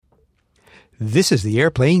This is the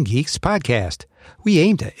Airplane Geeks podcast. We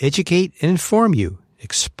aim to educate and inform you,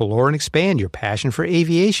 explore and expand your passion for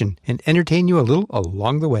aviation, and entertain you a little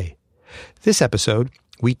along the way. This episode,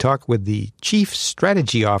 we talk with the Chief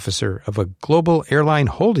Strategy Officer of a global airline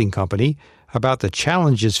holding company about the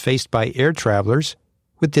challenges faced by air travelers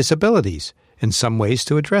with disabilities and some ways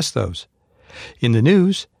to address those. In the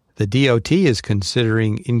news, the DOT is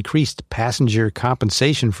considering increased passenger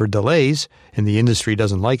compensation for delays, and the industry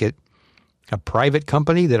doesn't like it. A private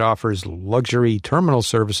company that offers luxury terminal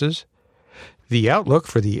services. The outlook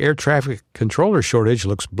for the air traffic controller shortage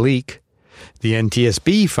looks bleak. The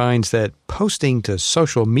NTSB finds that posting to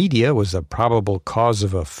social media was a probable cause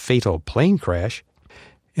of a fatal plane crash.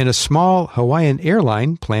 And a small Hawaiian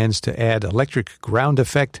airline plans to add electric ground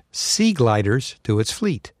effect sea gliders to its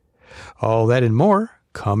fleet. All that and more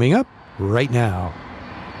coming up right now.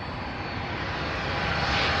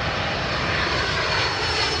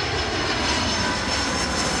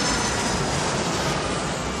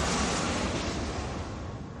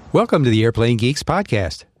 Welcome to the Airplane Geeks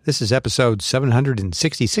podcast. This is episode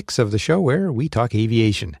 766 of the show where we talk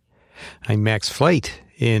aviation. I'm Max Flight,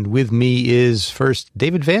 and with me is first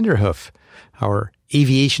David Vanderhoof, our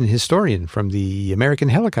aviation historian from the American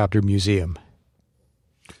Helicopter Museum.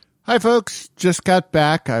 Hi, folks. Just got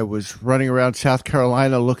back. I was running around South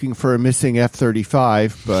Carolina looking for a missing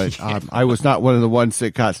F-35, but I was not one of the ones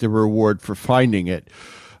that got the reward for finding it.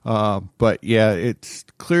 But yeah, it's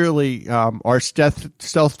clearly our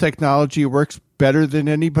stealth technology works better than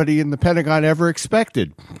anybody in the Pentagon ever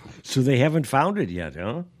expected. So they haven't found it yet,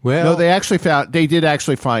 huh? Well, no, they did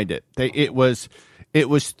actually find it. It was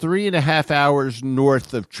 3.5 hours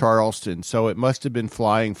north of Charleston, so it must have been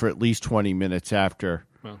flying for at least 20 minutes after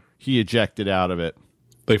he ejected out of it.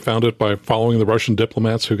 They found it by following the Russian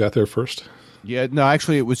diplomats who got there first? Yeah, no,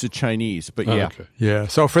 actually it was the Chinese, but yeah. Okay. Yeah,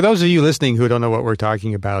 so for those of you listening who don't know what we're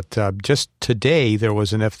talking about, just today there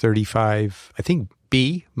was an F-35, I think,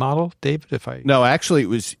 B model, David, No, actually it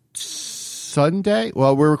was Sunday.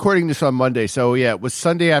 Well, we're recording this on Monday, so yeah, it was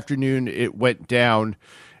Sunday afternoon it went down,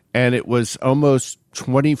 and it was almost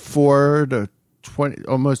 24 to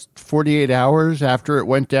almost 48 hours after it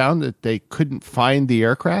went down that they couldn't find the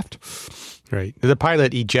aircraft. Right. The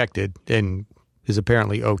pilot ejected and is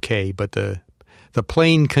apparently okay, but the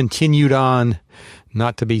plane continued on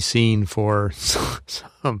not to be seen for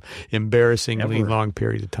some embarrassingly long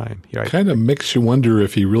period of time. Right. Kind of makes you wonder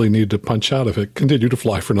if he really needed to punch out if it continued to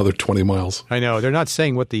fly for another 20 miles. I know. They're not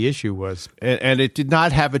saying what the issue was. And it did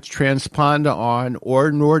not have its transponder on,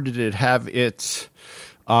 nor did it have its...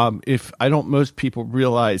 most people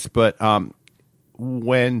realize, but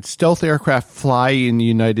when stealth aircraft fly in the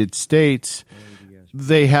United States,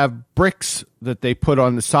 they have bricks that they put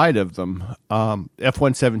on the side of them.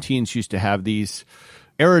 F-117s used to have these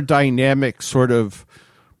aerodynamic sort of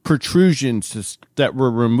protrusions that were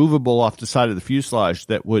removable off the side of the fuselage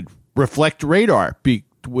that would reflect radar.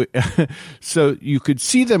 So you could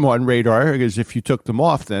see them on radar, because if you took them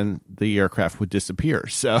off, then the aircraft would disappear.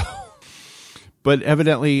 So... But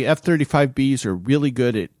evidently, F-35Bs are really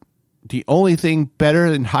good at... The only thing better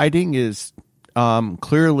than hiding is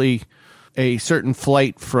clearly a certain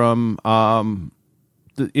flight from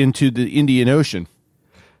into the Indian Ocean.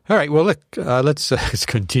 All right, well, look, let's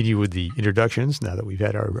continue with the introductions now that we've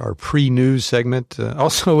had our pre-news segment.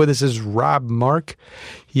 Also with us is Rob Mark.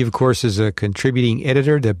 He, of course, is a contributing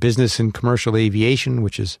editor to Business and Commercial Aviation,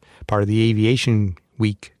 which is part of the Aviation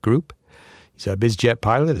Week group. He's a bizjet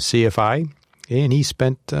pilot, a CFI. And he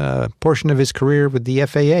spent a portion of his career with the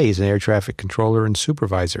FAA as an air traffic controller and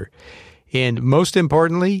supervisor. And most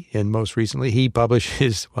importantly, and most recently, he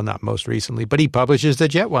publishes, well, not most recently, but he publishes the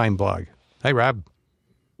Jetwine blog. Hi, Rob.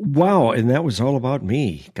 Wow, and that was all about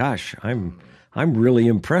me. Gosh, I'm really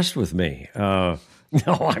impressed with me. No,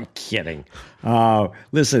 I'm kidding.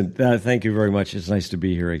 Listen, thank you very much. It's nice to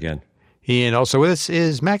be here again. And also with us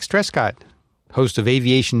is Max Trescott, host of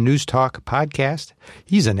Aviation News Talk podcast.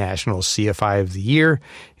 He's a National CFI of the Year,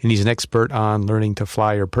 and he's an expert on learning to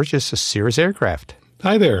fly or purchase a Cirrus aircraft.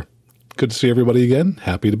 Hi there. Good to see everybody again.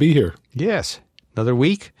 Happy to be here. Yes. Another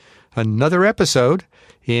week, another episode,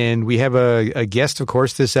 and we have a guest, of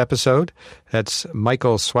course, this episode. That's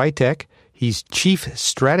Michael Switek. He's Chief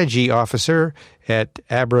Strategy Officer at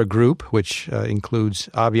Abra Group, which includes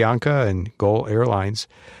Avianca and Gol Airlines.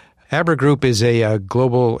 Abra Group is a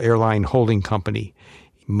global airline holding company.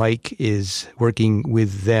 Mike is working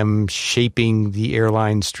with them, shaping the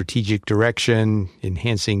airline's strategic direction,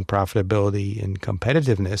 enhancing profitability and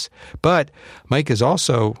competitiveness. But Mike is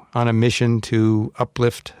also on a mission to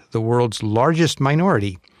uplift the world's largest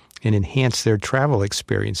minority and enhance their travel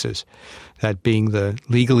experiences. that being the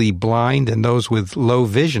legally blind and those with low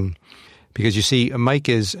vision. Because you see, Mike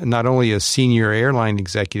is not only a senior airline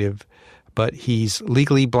executive, but he's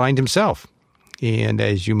legally blind himself. And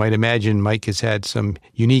as you might imagine, Mike has had some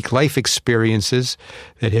unique life experiences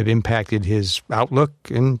that have impacted his outlook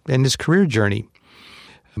and his career journey.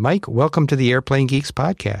 Mike, welcome to the Airplane Geeks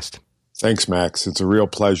podcast. Thanks, Max. It's a real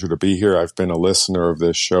pleasure to be here. I've been a listener of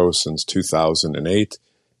this show since 2008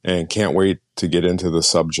 and can't wait to get into the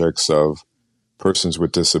subjects of persons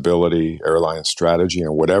with disability, airline strategy,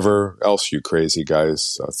 and whatever else you crazy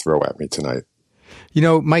guys throw at me tonight. You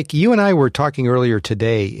know, Mike, you and I were talking earlier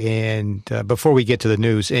today, and before we get to the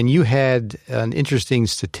news, and you had an interesting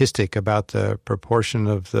statistic about the proportion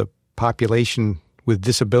of the population with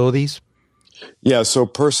disabilities. Yeah, so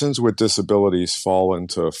persons with disabilities fall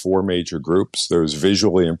into four major groups. There's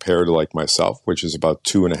visually impaired like myself, which is about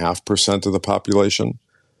 2.5% of the population.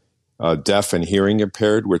 Deaf and hearing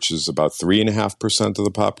impaired, which is about 3.5% of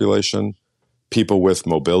the population. People with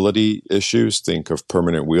mobility issues, think of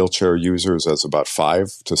permanent wheelchair users as about 5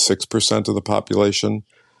 to 6% of the population.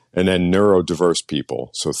 And then neurodiverse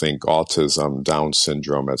people, so think autism, Down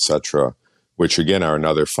syndrome, etc., which again are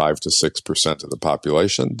another 5 to 6% of the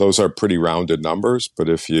population. Those are pretty rounded numbers, but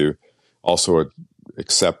if you also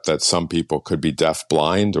accept that some people could be deaf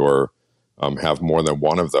blind or have more than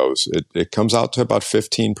one of those, it comes out to about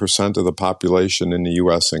 15% of the population in the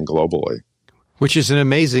U.S. and globally. Which is an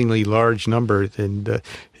amazingly large number. And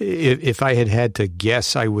if I had to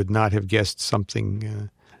guess, I would not have guessed something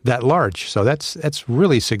that large. So that's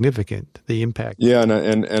really significant, the impact. Yeah,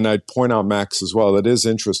 and I'd point out, Max, as well, that is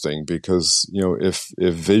interesting because, you know, if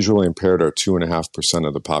visually impaired are 2.5%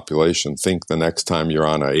 of the population, think the next time you're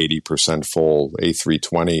on a 80% full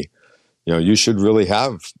A320, you know, you should really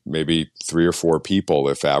have maybe 3 or 4 people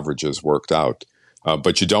if averages worked out.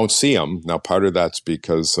 But you don't see them. Now, part of that's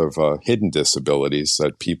because of hidden disabilities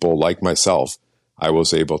that people like myself, I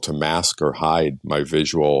was able to mask or hide my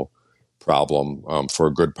visual problem for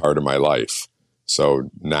a good part of my life.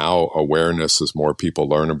 So now awareness, as more people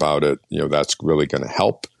learn about it, you know, that's really going to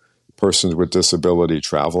help persons with disability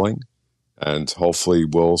traveling. And hopefully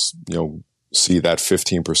we'll, you know, see that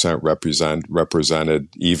 15% represented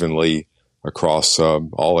evenly across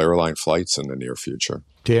all airline flights in the near future.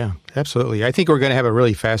 Yeah, absolutely. I think we're going to have a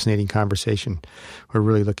really fascinating conversation. We're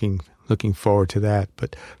really looking forward to that.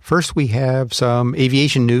 But first, we have some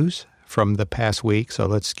aviation news from the past week, so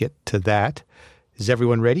let's get to that. Is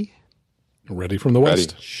everyone ready? Ready from the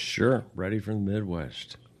West. Ready. Sure. Ready from the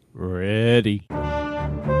Midwest. Ready.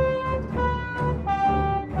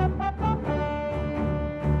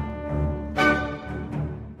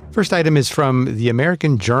 First item is from the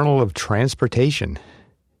American Journal of Transportation.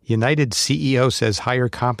 United CEO says higher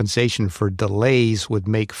compensation for delays would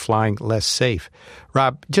make flying less safe.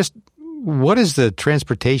 Rob, just what is the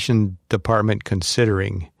Transportation Department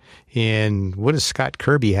considering, and what does Scott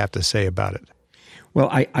Kirby have to say about it? Well,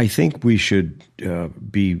 I think we should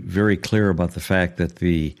be very clear about the fact that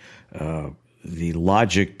the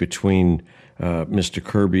logic between Mr.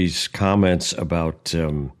 Kirby's comments about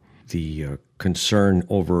the concern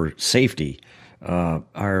over safety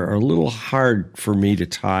are a little hard for me to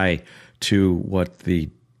tie to what the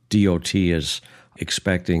DOT is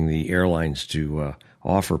expecting the airlines to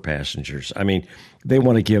offer passengers. I mean, they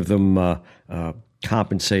want to give them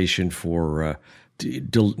compensation for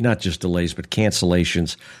not just delays, but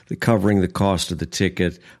cancellations, covering the cost of the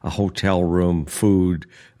ticket, a hotel room, food,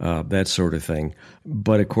 that sort of thing.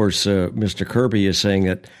 But of course, Mr. Kirby is saying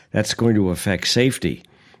that that's going to affect safety.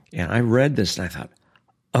 And I read this and I thought,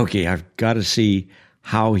 okay, I've got to see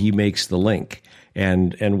how he makes the link.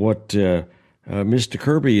 And what Mr.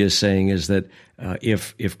 Kirby is saying is that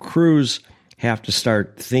if crews have to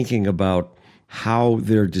start thinking about how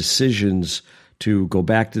their decisions to go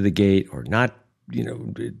back to the gate or not,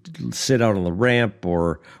 sit out on the ramp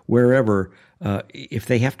or wherever, if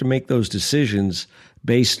they have to make those decisions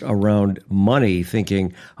based around money,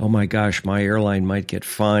 thinking, oh my gosh, my airline might get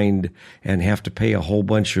fined and have to pay a whole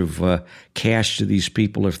bunch of cash to these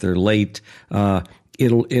people if they're late,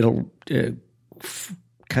 it'll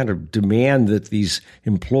kind of demand that these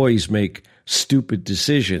employees make stupid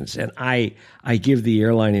decisions. And I give the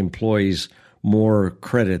airline employees more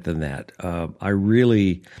credit than that. I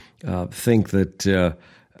really think that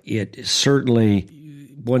it certainly,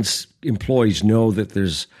 once employees know that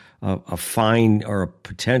there's a fine or a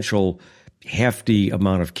potential hefty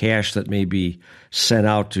amount of cash that may be sent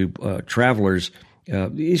out to travelers,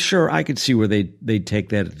 sure, I could see where they'd take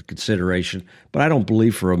that into consideration. But I don't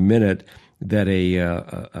believe for a minute that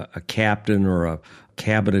a captain or a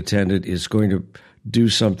cabin attendant is going to do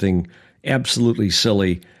something absolutely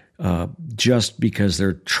silly just because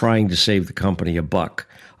they're trying to save the company a buck.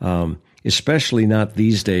 Especially not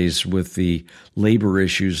these days with the labor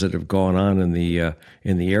issues that have gone on in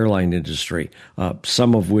the airline industry.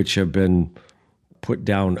 Some of which have been put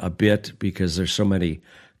down a bit because there's so many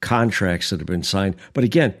contracts that have been signed. But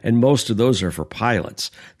again, and most of those are for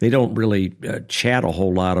pilots. They don't really chat a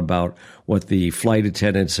whole lot about what the flight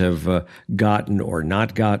attendants have gotten or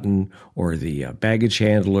not gotten, or the baggage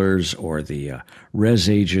handlers or the res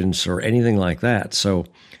agents or anything like that. So,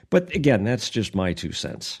 but again, that's just my 2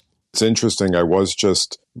 cents. It's interesting. I was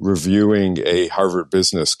just reviewing a Harvard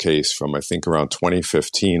business case from, I think, around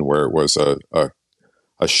 2015, where it was a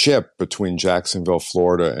ship between Jacksonville,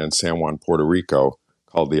 Florida, and San Juan, Puerto Rico,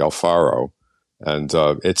 called the Alfaro. And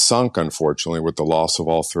it sunk, unfortunately, with the loss of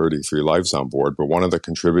all 33 lives on board. But one of the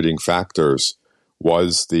contributing factors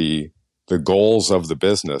was the goals of the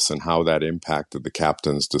business and how that impacted the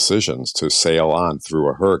captain's decisions to sail on through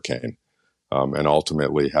a hurricane and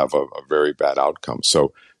ultimately have a very bad outcome.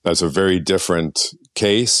 So that's a very different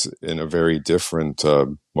case in a very different,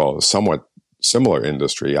 somewhat similar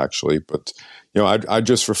industry, actually. But, I'd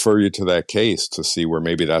just refer you to that case to see where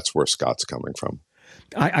maybe that's where Scott's coming from.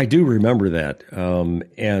 I do remember that. I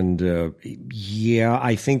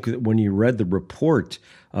think that when you read the report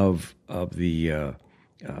of the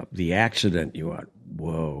accident, you went,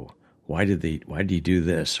 whoa, why did he do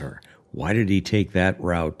this? Or why did he take that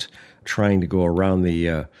route, trying to go around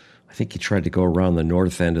I think he tried to go around the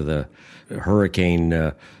north end of the hurricane,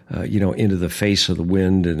 into the face of the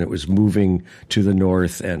wind, and it was moving to the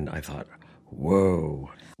north. And I thought, whoa.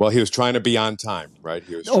 Well, he was trying to be on time, right?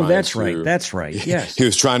 That's right. That's right. Yes. He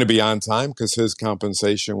was trying to be on time because his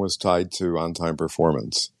compensation was tied to on-time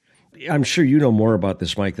performance. I'm sure you know more about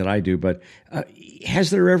this, Mike, than I do, but has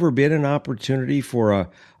there ever been an opportunity for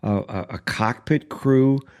a cockpit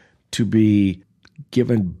crew to be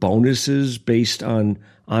given bonuses based on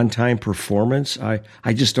on-time performance? I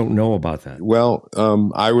just don't know about that. Well,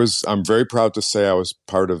 I'm very proud to say I was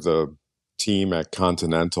part of the team at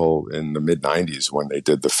Continental in the mid-90s when they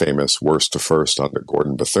did the famous worst to first under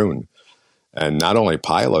Gordon Bethune. And not only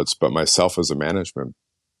pilots, but myself as a management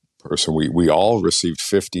person, we all received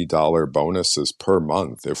 $50 bonuses per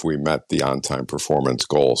month if we met the on-time performance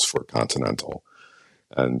goals for Continental.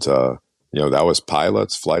 And, that was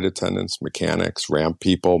pilots, flight attendants, mechanics, ramp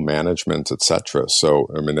people, management, etc. So,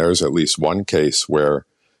 there's at least one case where,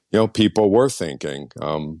 people were thinking,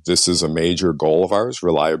 this is a major goal of ours.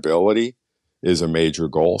 Reliability is a major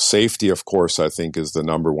goal. Safety, of course, I think is the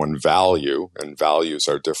number one value, and values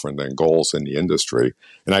are different than goals in the industry.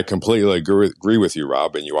 And I completely agree with you,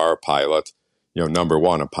 Rob, and you are a pilot. Number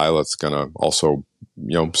one, a pilot's going to also,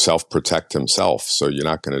 self-protect himself. So you're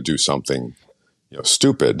not going to do something,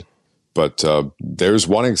 stupid. But there's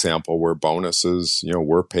one example where bonuses,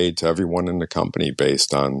 were paid to everyone in the company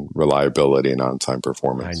based on reliability and on-time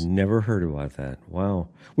performance. I never heard about that. Wow.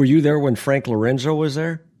 Were you there when Frank Lorenzo was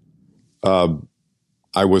there?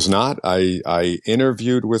 I was not. I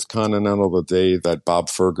interviewed with Continental the day that Bob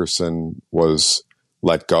Ferguson was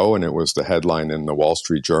let go, and it was the headline in the Wall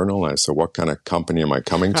Street Journal. And I said, what kind of company am I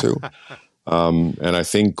coming to? And I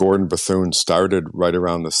think Gordon Bethune started right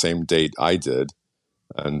around the same date I did.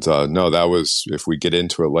 And no, that was, if we get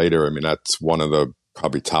into it later, that's one of the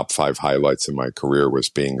probably top 5 highlights in my career, was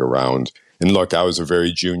being around. And look, I was a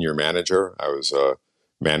very junior manager. I was a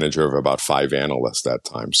manager of about 5 analysts that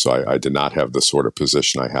time. So I did not have the sort of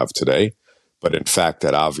position I have today. But in fact,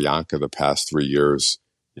 at Avianca the past 3 years,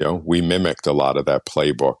 we mimicked a lot of that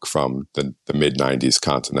playbook from the mid-90s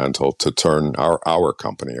Continental to turn our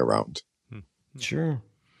company around. Sure.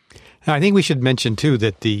 Now, I think we should mention, too,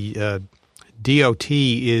 that the DOT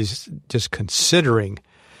is just considering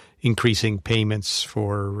increasing payments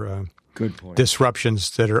for good point.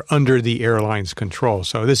 Disruptions that are under the airline's control.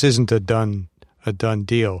 So this isn't a done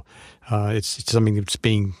deal. It's something that's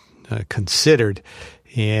being considered,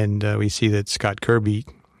 and we see that Scott Kirby,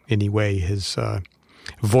 anyway, has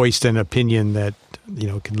voiced an opinion that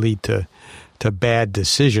can lead to bad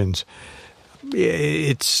decisions.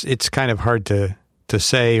 It's kind of hard to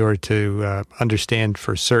say or to understand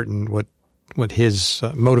for certain what his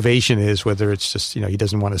motivation is, whether it's just, he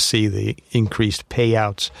doesn't want to see the increased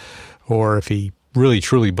payouts, or if he really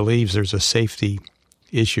truly believes there's a safety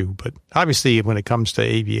issue. But obviously, when it comes to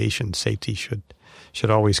aviation, safety should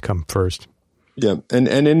always come first. Yeah. And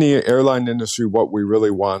in the airline industry, what we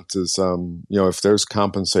really want is, if there's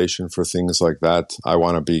compensation for things like that, I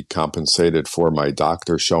want to be compensated for my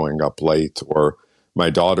doctor showing up late, or my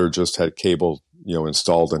daughter just had cable,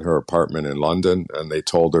 installed in her apartment in London, and they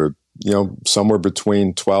told her, somewhere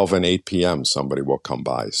between 12 and 8 p.m. somebody will come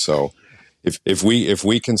by. So, if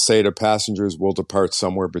we can say to passengers we'll depart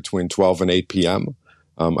somewhere between 12 and 8 p.m.,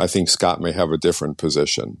 I think Scott may have a different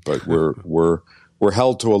position, but we're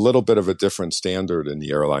held to a little bit of a different standard in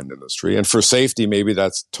the airline industry. And for safety, maybe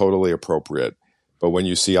that's totally appropriate. But when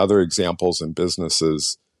you see other examples in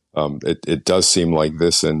businesses, it does seem like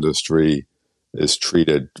this industry is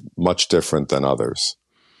treated much different than others.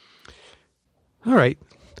 All right,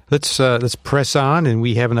 let's press on, and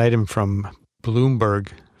we have an item from Bloomberg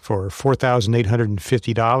for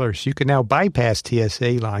 $4,850. You can now bypass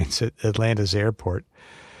TSA lines at Atlanta's airport.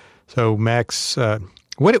 So, Max,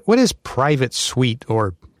 what is Private Suite,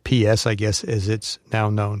 or PS, I guess, as it's now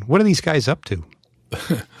known? What are these guys up to?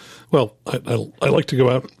 Well, I like to go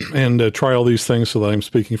out and try all these things so that I'm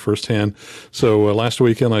speaking firsthand. So last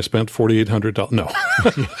weekend I spent $4,800. No,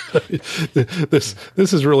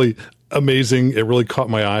 this is really amazing. It really caught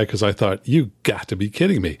my eye because I thought, you got to be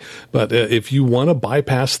kidding me. But if you want to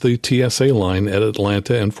bypass the TSA line at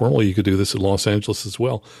Atlanta, and formerly you could do this at Los Angeles as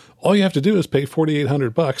well, all you have to do is pay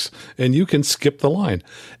 $4,800 and you can skip the line.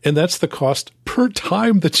 And that's the cost per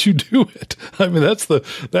time that you do it. I mean, that's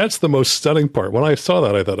the most stunning part. When I saw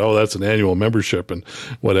that, I thought, oh, that's an annual membership and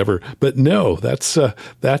whatever. But no, that's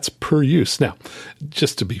per use. Now,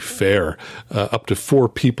 just to be fair, up to 4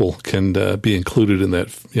 people can be included in that,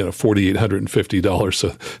 $4,850. So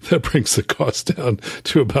that brings the cost down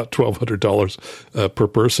to about $1,200 per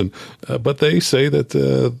person. But they say that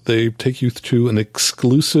they take you to an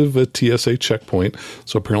exclusive TSA checkpoint.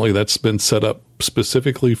 So apparently that's been set up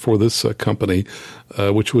specifically for this company,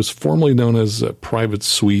 which was formerly known as Private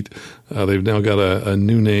Suite. They've now got a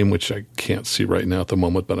new name, which I can't see right now at the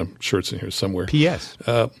moment, but I'm sure it's in here somewhere. PS.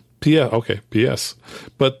 PS.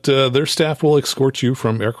 But their staff will escort you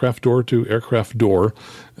from aircraft door to aircraft door.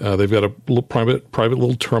 They've got a little private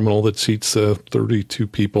little terminal that seats 32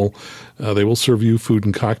 people. They will serve you food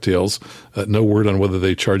and cocktails. No word on whether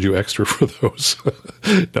they charge you extra for those.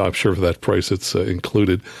 No, I'm sure for that price it's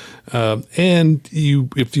included. And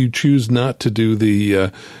if you choose not to do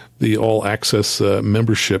the all access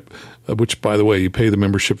membership, which, by the way, you pay the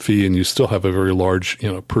membership fee and you still have a very large,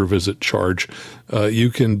 per visit charge. You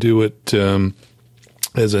can do it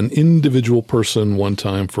as an individual person one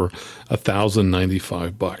time for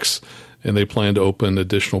 $1,095. And they plan to open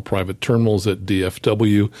additional private terminals at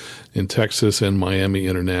DFW in Texas and Miami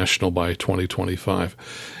International by 2025.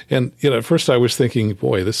 And, at first I was thinking,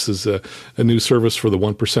 boy, this is a new service for the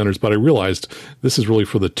 1%ers, but I realized this is really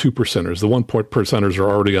for the 2%ers. The 1%ers are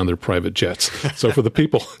already on their private jets. So for the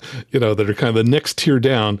people, that are kind of the next tier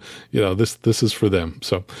down, this is for them.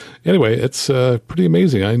 So anyway, it's pretty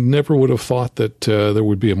amazing. I never would have thought that there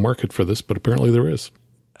would be a market for this, but apparently there is.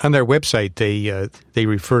 On their website, they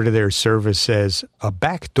refer to their service as a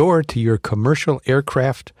backdoor to your commercial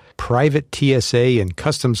aircraft, private TSA and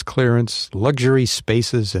customs clearance, luxury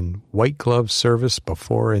spaces, and white glove service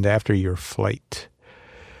before and after your flight.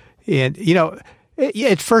 And,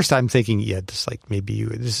 at first I'm thinking, just like maybe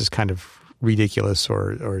this is kind of ridiculous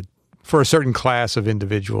or for a certain class of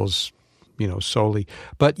individuals, solely.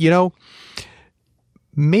 But,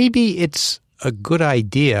 maybe it's a good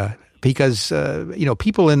idea because,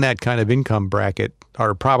 people in that kind of income bracket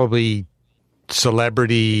are probably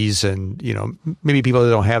celebrities and, maybe people that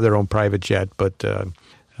don't have their own private jet, but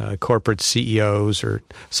corporate CEOs or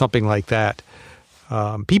something like that.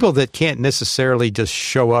 People that can't necessarily just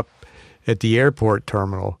show up at the airport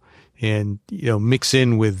terminal and, mix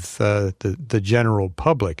in with the general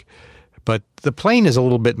public. But the plane is a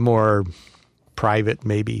little bit more private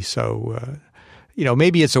maybe. So,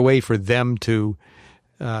 maybe it's a way for them to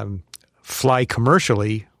fly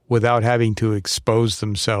commercially without having to expose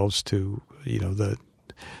themselves to,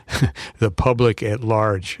 the public at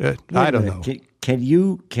large. I don't know. Can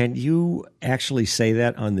you actually say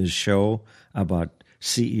that on this show about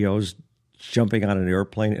CEOs jumping on an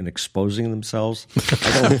airplane and exposing themselves?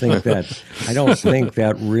 I don't think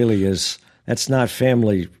that really is. That's not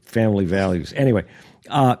family values. Anyway,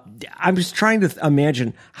 I'm just trying to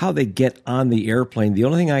imagine how they get on the airplane. The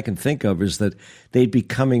only thing I can think of is that they'd be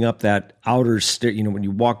coming up that outer stair. When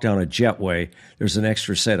you walk down a jetway, there's an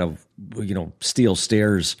extra set of, steel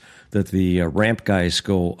stairs that the ramp guys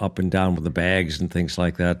go up and down with the bags and things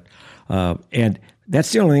like that. And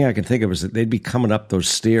that's the only thing I can think of is that they'd be coming up those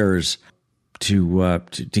stairs to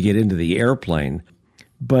get into the airplane.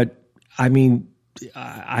 But I mean,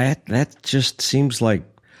 that just seems like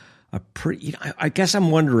a pretty. I guess I'm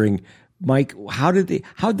wondering, Mike, how'd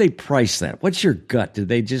they price that? What's your gut? Did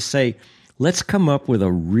they just say, let's come up with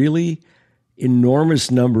a really enormous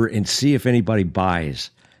number and see if anybody buys?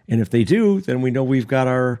 And if they do, then we know we've got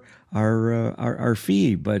our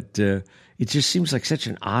fee. But it just seems like such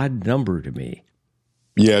an odd number to me.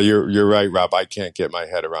 Yeah, you're right, Rob. I can't get my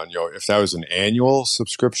head around, if that was an annual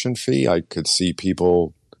subscription fee, I could see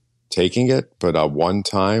people taking it, but a one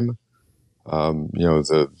time,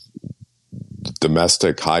 the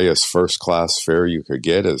domestic highest first class fare you could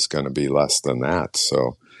get is going to be less than that.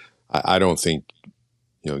 So I don't think,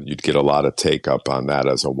 you'd get a lot of take up on that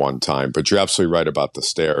as a one time, but you're absolutely right about the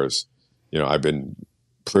stairs. I've been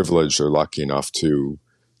privileged or lucky enough to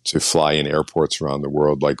fly in airports around the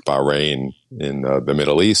world, like Bahrain in the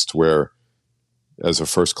Middle East, where as a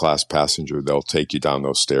first class passenger, they'll take you down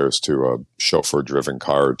those stairs to a chauffeur driven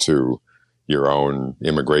car to your own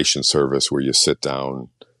immigration service where you sit down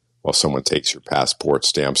while someone takes your passport,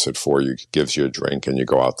 stamps it for you, gives you a drink, and you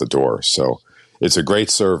go out the door. So it's a great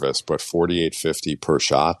service, but $48.50 per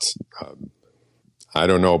shot. I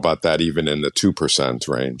don't know about that even in the 2%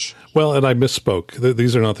 range. Well, and I misspoke.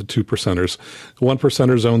 These are not the 2%ers.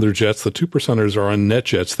 1%ers own their jets. The 2%ers are on net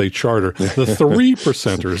jets they charter. The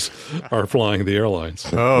 3%ers are flying the airlines.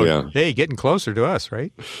 Oh, yeah. Hey, getting closer to us,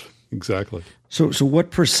 right? Exactly. So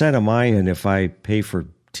what percent am I in if I pay for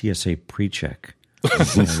TSA pre-check?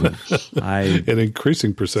 An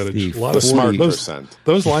increasing percentage. A lot of 40%.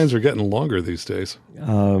 Those lines are getting longer these days.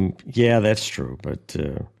 Yeah, that's true. But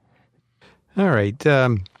all right.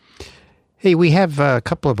 Hey, we have a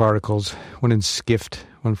couple of articles, one in Skift,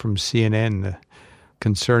 one from CNN,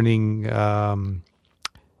 concerning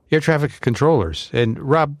air traffic controllers. And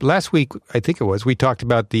Rob, last week, I think it was, we talked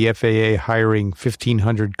about the FAA hiring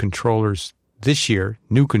 1,500 controllers this year,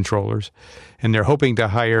 new controllers, and they're hoping to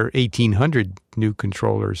hire 1,800 new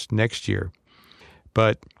controllers next year.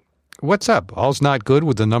 But what's up? All's not good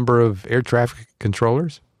with the number of air traffic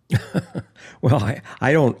controllers? Well,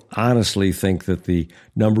 I don't honestly think that the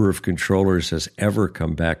number of controllers has ever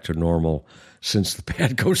come back to normal since the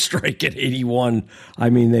PADCO strike in 81. I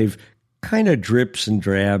mean, they've kind of drips and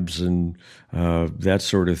drabs and that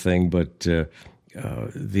sort of thing, but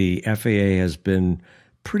the FAA has been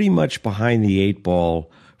pretty much behind the eight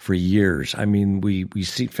ball for years. I mean, we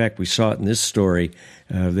see, in fact, we saw it in this story.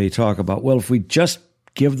 They talk about, well, if we just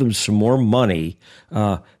give them some more money,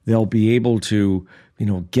 they'll be able to,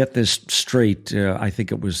 get this straight. I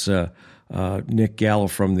think it was Nick Gallo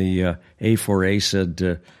from the A4A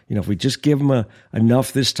said, if we just give them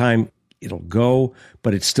enough this time, it'll go,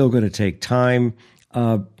 but it's still going to take time.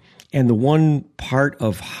 And the one part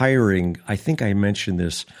of hiring, I think I mentioned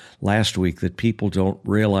this last week, that people don't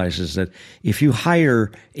realize is that if you hire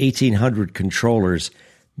 1,800 controllers,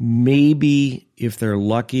 maybe if they're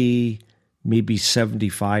lucky, maybe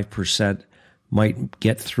 75% might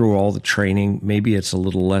get through all the training. Maybe it's a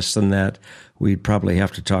little less than that. We'd probably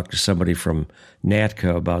have to talk to somebody from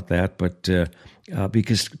NATCA about that. But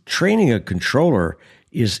because training a controller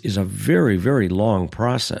is a very, very long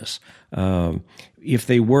process. If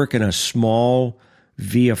they work in a small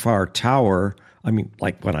VFR tower, I mean,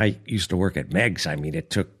 like when I used to work at Meg's, I mean,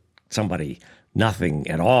 it took somebody nothing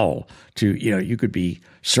at all to, you could be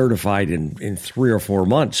certified in 3 or 4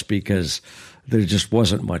 months because there just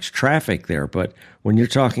wasn't much traffic there. But when you're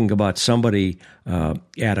talking about somebody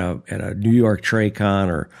at a New York Tracon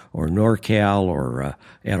or NorCal or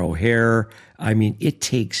at O'Hare, I mean, it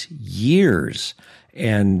takes years.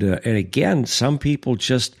 And again, some people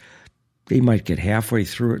they might get halfway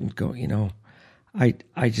through it and go,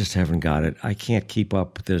 I just haven't got it. I can't keep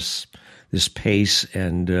up with this pace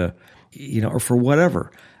and, or for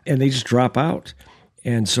whatever. And they just drop out.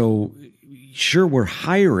 And so, sure, we're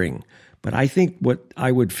hiring, but I think what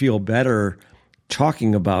I would feel better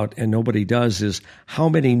talking about, and nobody does, is how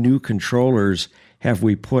many new controllers have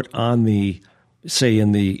we put on the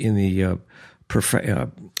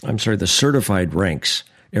certified ranks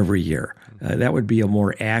every year. That would be a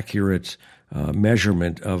more accurate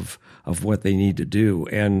measurement of what they need to do.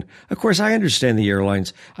 And of course, I understand the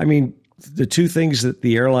airlines. I mean, the two things that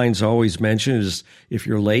the airlines always mention is if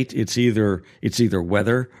you're late, it's either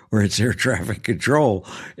weather or it's air traffic control.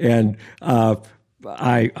 And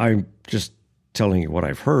I'm just telling you what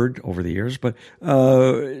I've heard over the years. But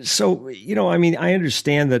I mean, I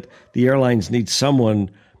understand that the airlines need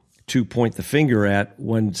someone to point the finger at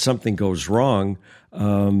when something goes wrong.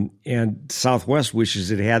 And Southwest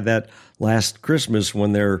wishes it had that last Christmas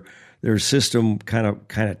when their system kind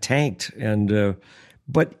of tanked. And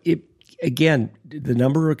but again, the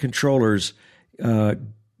number of controllers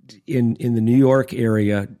in the New York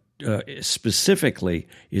area specifically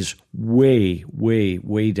is way, way,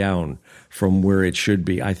 way down from where it should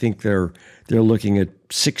be. I think they're looking at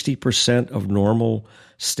 60% of normal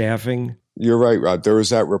staffing. You're right, Rod. There was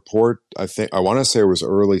that report. I want to say it was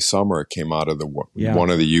early summer. It came out of one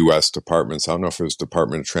of the U.S. departments. I don't know if it was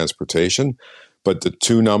Department of Transportation, but the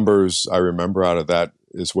two numbers I remember out of that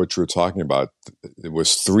is what you were talking about. It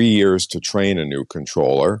was 3 years to train a new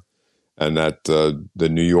controller, and that the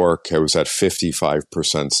New York was at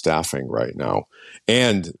 55% staffing right now.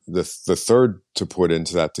 And the third to put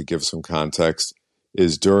into that, to give some context,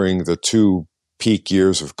 is during the 2 peak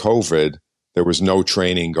years of COVID, there was no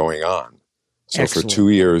training going on. So Excellent. for 2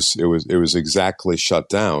 years, it was exactly shut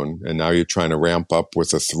down, and now you're trying to ramp up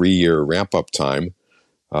with a 3-year ramp up time.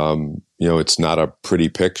 It's not a pretty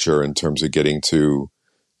picture in terms of getting to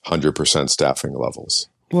 100% staffing levels.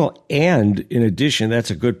 Well, and in addition, that's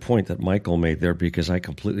a good point that Michael made there, because I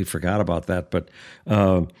completely forgot about that. But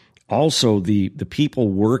also the people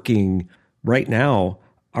working right now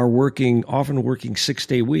are often working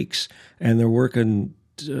 6-day weeks, and they're working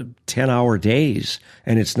 10-hour days.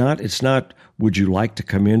 And it's not, would you like to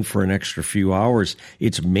come in for an extra few hours?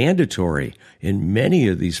 It's mandatory in many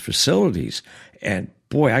of these facilities. And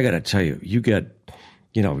boy, I got to tell you,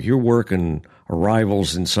 you're working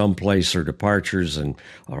arrivals in some place or departures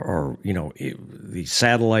or the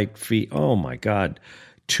satellite feed. Oh my God,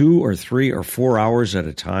 2 or 3 or 4 hours at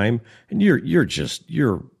a time. And you're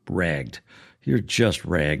ragged. You're just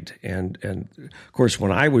ragged. And of course,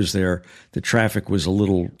 when I was there, the traffic was a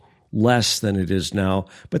little less than it is now.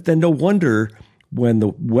 But then no wonder when the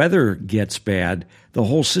weather gets bad, the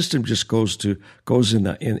whole system just goes in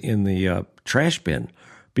the trash bin,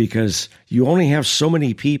 because you only have so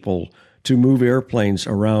many people to move airplanes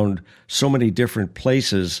around so many different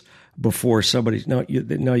places before somebody.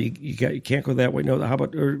 You can't go that way. No, how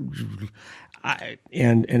about?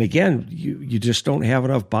 And again, you just don't have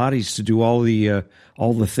enough bodies to do all the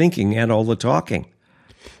thinking and all the talking.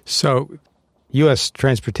 So, U.S.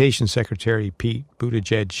 Transportation Secretary Pete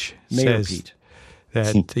Buttigieg says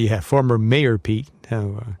that former Mayor Pete,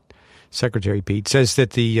 Secretary Pete, says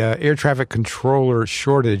that the air traffic controller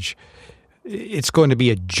shortage, it's going to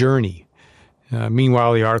be a journey.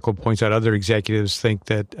 Meanwhile, the article points out other industry executives think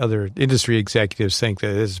that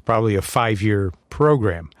this is probably a 5-year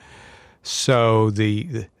program. So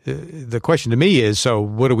the question to me is, so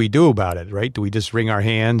what do we do about it, right? Do we just wring our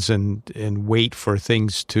hands and wait for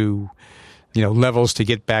things to, levels to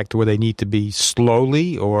get back to where they need to be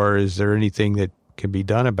slowly, or is there anything that can be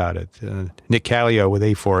done about it? Nick Callio with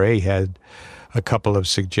A4A had a couple of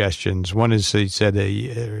suggestions. One is, he said,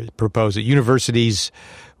 proposed that universities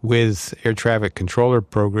with air traffic controller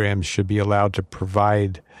programs should be allowed to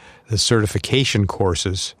provide the certification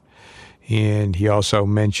courses. And he also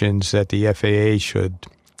mentions that the FAA should,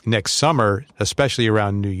 next summer, especially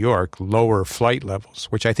around New York, lower flight levels,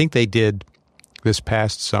 which I think they did this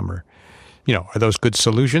past summer. Are those good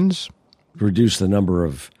solutions? Reduce the number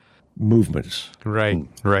of movements. Right.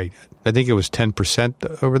 I think it was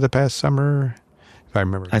 10% over the past summer, if I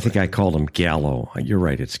remember correctly. I think I called him Gallo. You're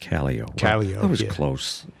right, it's Callio. Callio, well, that was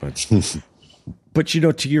close. But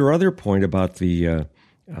to your other point about the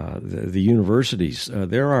universities,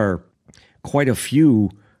 there are quite a few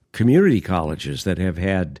community colleges that have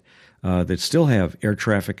had that still have air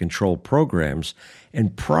traffic control programs.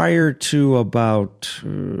 And prior to about,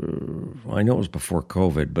 I know it was before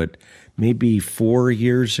COVID, but maybe 4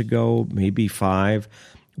 years ago, maybe 5,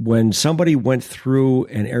 when somebody went through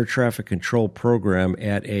an air traffic control program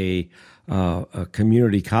at a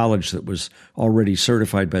community college that was already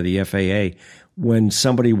certified by the FAA, when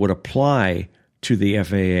somebody would apply to the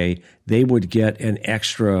FAA, they would get an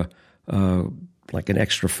extra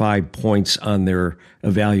 5 points on their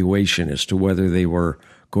evaluation as to whether they were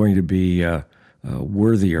going to be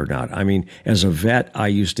worthy or not. I mean, as a vet, I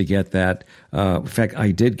used to get that. In fact, I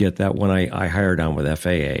did get that when I hired on with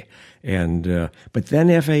FAA. And but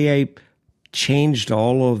then FAA changed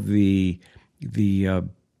all of the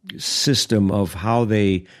system of how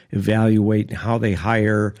they evaluate and how they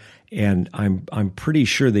hire, and I'm pretty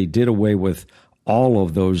sure they did away with all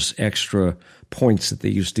of those extra points that they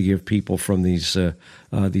used to give people from these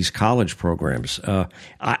college programs.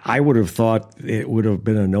 I would have thought it would have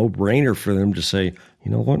been a no-brainer for them to say, you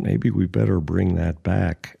know what, maybe we better bring that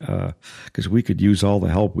back because we could use all the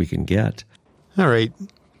help we can get. All right.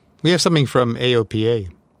 We have something from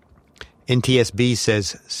AOPA. NTSB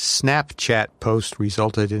says Snapchat post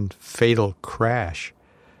resulted in fatal crash.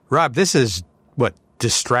 Rob, this is, what,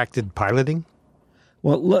 distracted piloting?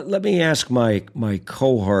 Well, let me ask my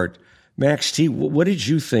cohort, Max T., what did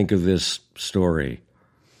you think of this story?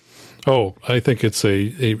 Oh, I think it's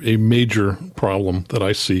a major problem that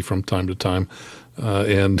I see from time to time.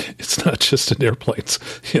 And it's not just in airplanes.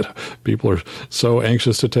 People are so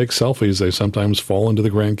anxious to take selfies, they sometimes fall into the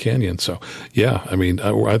Grand Canyon. So, yeah, I mean,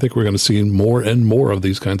 I think we're going to see more and more of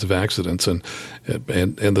these kinds of accidents. And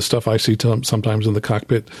the stuff I see sometimes in the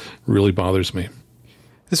cockpit really bothers me.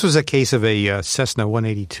 This was a case of a Cessna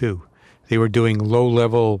 182. They were doing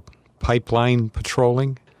low-level pipeline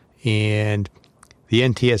patrolling, and the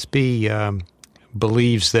NTSB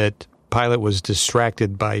believes that pilot was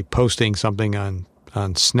distracted by posting something on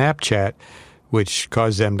Snapchat, which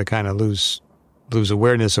caused them to kind of lose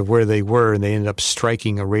awareness of where they were, and they ended up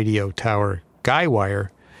striking a radio tower guy wire,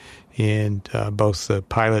 and both the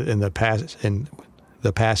pilot and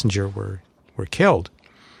the passenger were killed.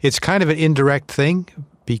 It's kind of an indirect thing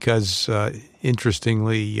because,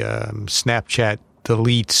 interestingly, Snapchat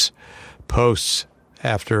deletes posts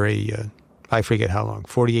after I forget how long,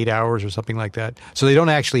 48 hours or something like that. So they don't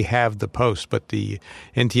actually have the post, but the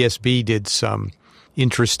NTSB did some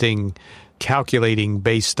interesting calculating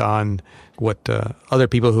based on what other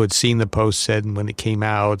people who had seen the post said and when it came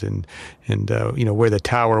out and where the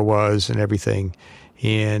tower was and everything.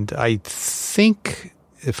 And I think,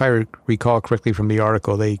 if I recall correctly from the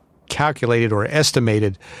article, they calculated or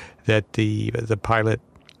estimated that the pilot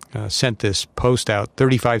sent this post out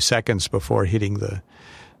 35 seconds before hitting the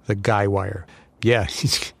guy wire. Yeah,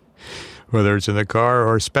 whether it's in the car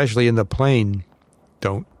or especially in the plane,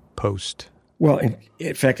 don't post. Well,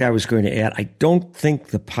 in fact, I was going to add, I don't think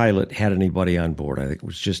the pilot had anybody on board. I think it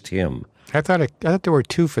was just him. I thought there were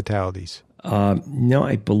 2 fatalities. No,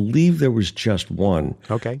 I believe there was just one.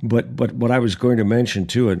 Okay. But what I was going to mention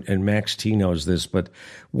too, and Max T knows this, but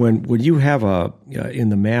when you have in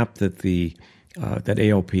the map that that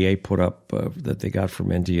AOPA put up that they got from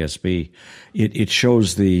NTSB, it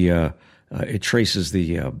shows it traces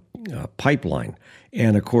the pipeline,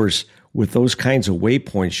 and of course with those kinds of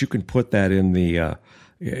waypoints, you can put that in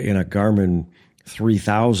in a Garmin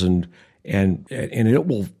 3000, and it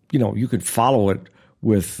will you can follow it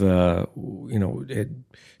with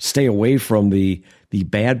stay away from the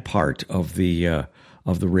bad part of the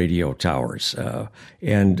radio towers,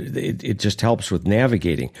 and it just helps with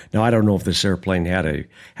navigating. Now, I don't know if this airplane had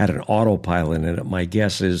an autopilot in it. My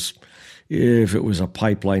guess is, if it was a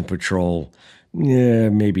pipeline patrol,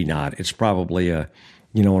 maybe not. It's probably an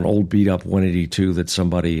old beat up 182 that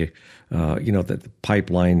somebody that the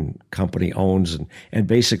pipeline company owns, and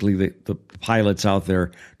basically the pilot's out there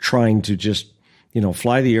trying to just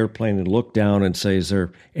fly the airplane and look down and say, is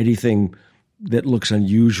there anything that looks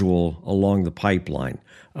unusual along the pipeline?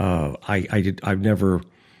 I've never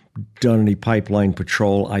done any pipeline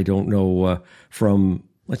patrol. I don't know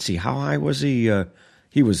let's see, how high was he?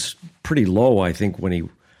 He was pretty low, I think, when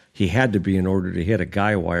he had to be in order to hit a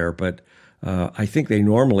guy wire, but I think they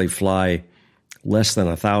normally fly less than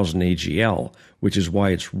 1,000 AGL, which is why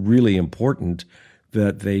it's really important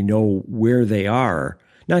that they know where they are,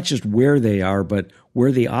 not just where they are, but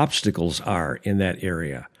where the obstacles are in that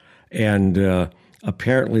area. And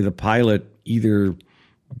apparently the pilot either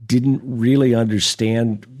didn't really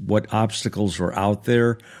understand what obstacles were out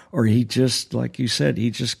there, or he just, like you said, he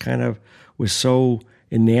just kind of was so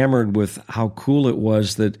enamored with how cool it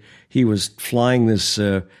was that he was flying this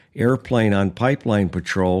airplane on pipeline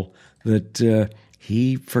patrol that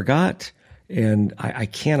he forgot. And I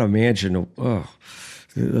can't imagine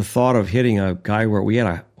the thought of hitting a guy where we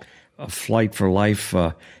had a Flight for Life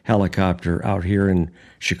helicopter out here in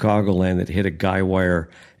Chicagoland that hit a guy wire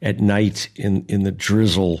at night in the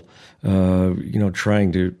drizzle,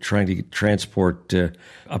 trying to transport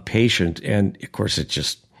a patient, and of course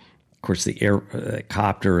the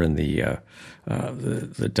copter and the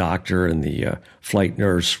doctor and the flight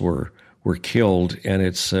nurse were killed, and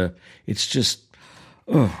it's just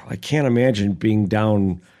I can't imagine being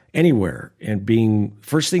down anywhere and being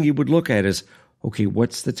first thing you would look at is, okay,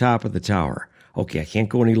 what's the top of the tower? Okay, I can't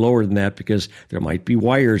go any lower than that because there might be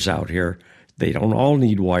wires out here. They don't all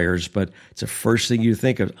need wires, but it's the first thing you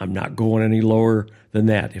think of. I'm not going any lower than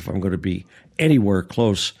that if I'm going to be anywhere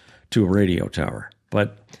close to a radio tower.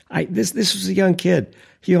 But this was a young kid.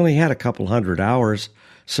 He only had a couple 100 hours,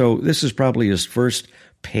 so this is probably his first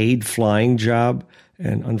paid flying job,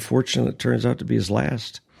 and unfortunately, it turns out to be his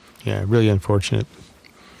last. Yeah, really unfortunate.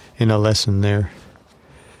 And a lesson there.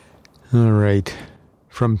 All right.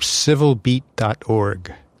 From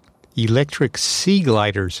civilbeat.org. Electric sea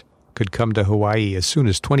gliders could come to Hawaii as soon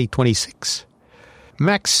as 2026.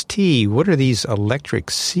 Max T, what are these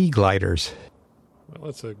electric sea gliders?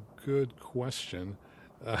 Well, that's a good question.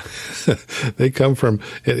 They come from,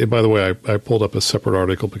 and by the way, I pulled up a separate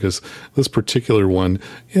article because this particular one,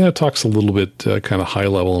 talks a little bit kind of high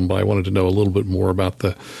level, but I wanted to know a little bit more about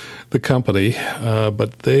the company.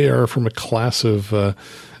 But they are from a class of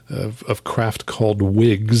craft called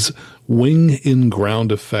WIGs, Wing in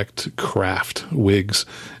Ground Effect Craft, WIGs.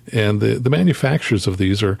 And the manufacturers of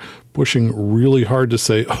these are pushing really hard to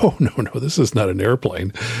say, oh, no, this is not an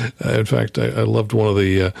airplane. In fact, I loved one of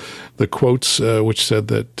the quotes which said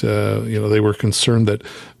that, they were concerned that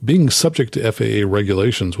being subject to FAA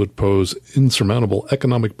regulations would pose insurmountable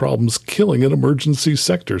economic problems, killing an emergency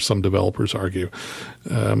sector, some developers argue.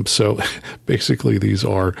 So basically these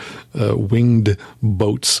are winged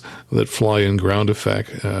boats that fly in ground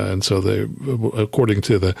effect. And so they, according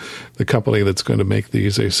to the company that's going to make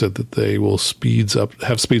these, they said that they will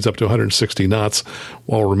have speeds up to 160 knots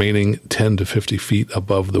while remaining 10 to 50 feet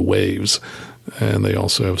above the waves. And they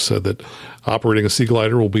also have said that operating a sea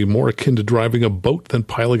glider will be more akin to driving a boat than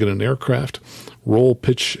piloting an aircraft. Roll,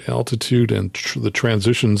 pitch, altitude, and the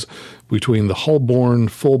transitions between the hull-borne,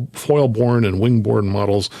 foil-borne, and wing-borne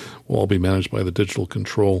models will all be managed by the digital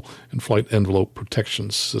control and flight envelope protection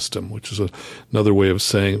system, which is another way of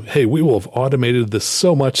saying, hey, we will have automated this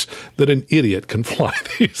so much that an idiot can fly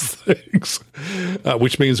these things,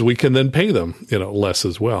 which means we can then pay them, less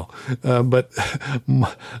as well. But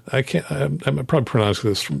I can't. I'm probably pronouncing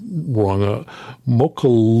this wrong.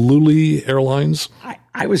 Mokulele Airlines.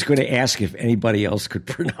 I was going to ask if anybody else could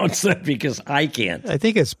pronounce that because I can't. I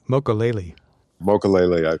think it's Mokulele.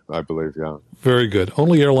 Mokulele, I believe, yeah. Very good.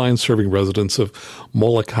 Only airline serving residents of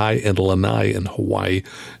Molokai and Lanai in Hawaii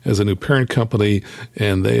as a new parent company,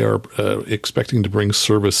 and they are expecting to bring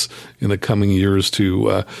service in the coming years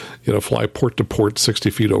to fly port to port 60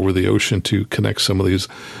 feet over the ocean to connect some of these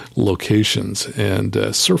locations.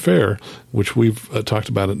 And Surf Air, which we've talked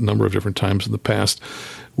about a number of different times in the past,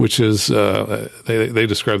 which is, they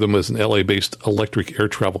describe them as an LA-based electric air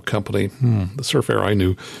travel company. The Surf Air I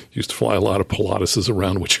knew used to fly a lot of Pilatuses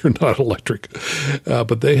around, which are not electric.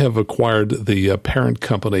 But they have acquired the parent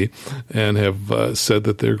company and have said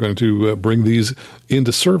that they're going to bring these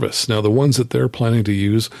into service. Now, the ones that they're planning to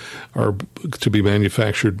use are to be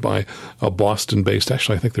manufactured by a Boston-based,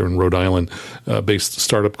 actually I think they're in Rhode Island, based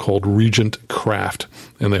startup called Regent Craft.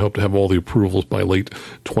 And they hope to have all the approvals by late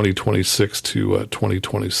 2026 to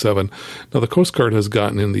 2027. Now, the Coast Guard has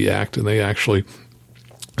gotten in the act, and they actually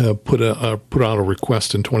put out a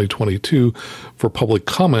request in 2022 for public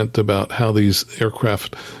comment about how these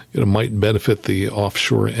aircraft might benefit the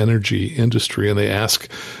offshore energy industry, and they ask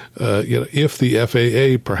if the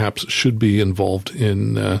FAA perhaps should be involved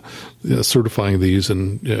in certifying these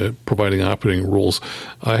and providing operating rules.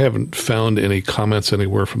 I haven't found any comments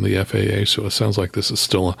anywhere from the FAA, so it sounds like this is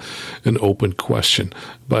still an open question.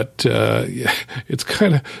 But it's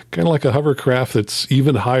kind of like a hovercraft that's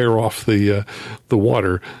even higher off the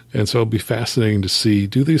water, and so it'll be fascinating to see,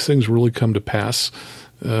 do these things really come to pass?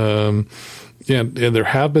 And there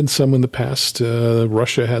have been some in the past.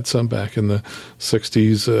 Russia had some back in the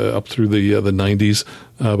 60s up through the 90s,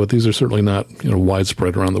 but these are certainly not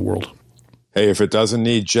widespread around the world. Hey, if it doesn't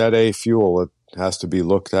need Jet A fuel, it has to be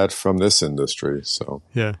looked at from this industry. So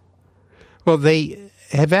yeah, well, they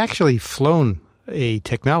have actually flown a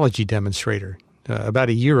technology demonstrator about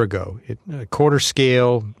a year ago. A quarter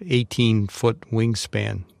scale, 18-foot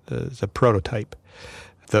wingspan is a prototype.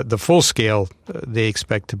 The full scale, they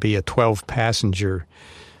expect to be a 12-passenger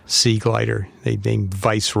sea glider. They named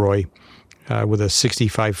Viceroy with a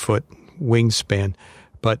 65-foot wingspan.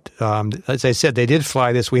 But as I said, they did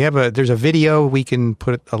fly this. There's a video. We can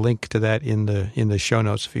put a link to that in the show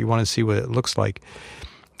notes if you want to see what it looks like.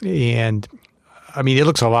 And I mean, it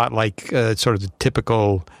looks a lot like sort of the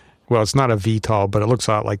typical. Well, it's not a VTOL, but it looks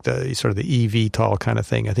a lot like the sort of the eVTOL kind of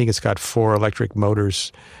thing. I think it's got 4 electric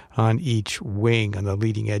motors on each wing, on the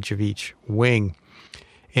leading edge of each wing.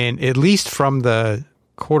 And at least from the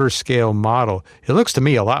quarter scale model, it looks to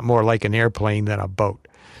me a lot more like an airplane than a boat.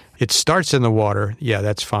 It starts in the water. Yeah,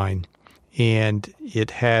 that's fine. And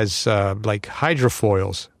it has like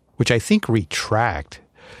hydrofoils, which I think retract.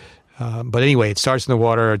 But anyway, it starts in the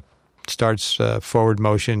water, starts forward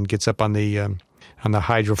motion, gets up on the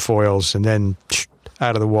hydrofoils, and then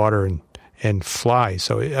out of the water and fly.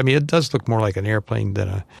 So, I mean, it does look more like an airplane than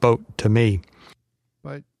a boat to me.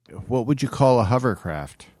 But what would you call a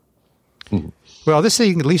hovercraft? Well, this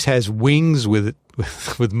thing at least has wings with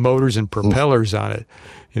motors and propellers on it.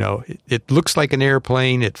 It looks like an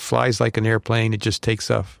airplane. It flies like an airplane. It just takes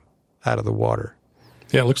off out of the water.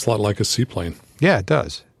 Yeah, it looks a lot like a seaplane. Yeah, it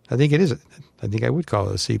does. I think it is. I think I would call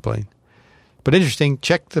it a seaplane. But interesting.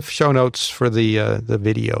 Check the show notes for the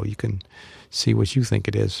video. You can see what you think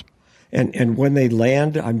it is. And when they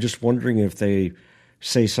land, I'm just wondering if they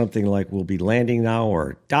say something like, "We'll be landing now,"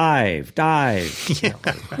 or "Dive, dive."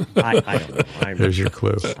 I don't know. There's your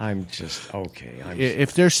clue. I'm just okay.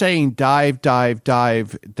 If they're saying dive, dive,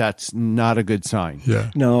 dive, that's not a good sign.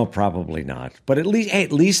 Yeah. No, probably not. But at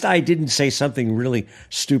least I didn't say something really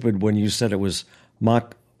stupid when you said it was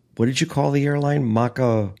What did you call the airline?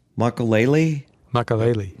 Makalele?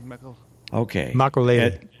 Makalele. Okay.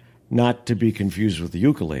 Makalele. Not to be confused with the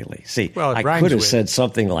ukulele. See, Well, it I rhymes could have with. said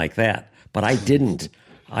something like that, but I didn't.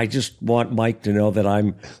 I just want Mike to know that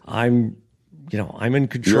I'm in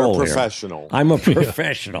control. You're a professional. Here. I'm a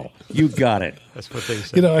professional. You got it. That's what they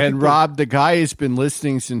say. And Rob, the guy has been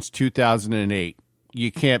listening since 2008. You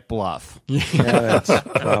can't bluff. Yeah, that's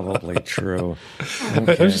probably true.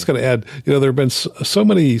 Okay. I was just going to add, there have been so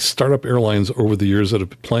many startup airlines over the years that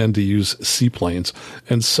have planned to use seaplanes,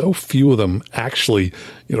 and so few of them actually,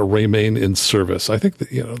 remain in service. I think that,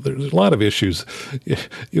 there's a lot of issues.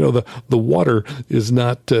 The water is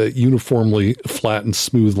not uniformly flat and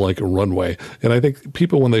smooth like a runway. And I think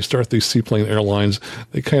people, when they start these seaplane airlines,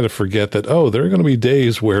 they kind of forget that, there are going to be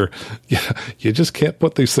days where you just can't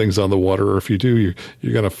put these things on the water, or if you do,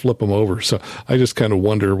 you're going to flip them over. So I just kind of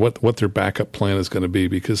wonder what their backup plan is going to be,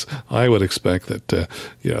 because I would expect that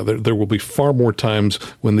there will be far more times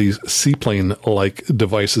when these seaplane-like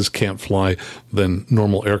devices can't fly than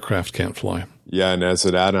normal aircraft can't fly. Yeah, and as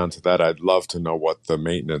an add-on to that, I'd love to know what the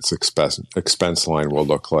maintenance expense line will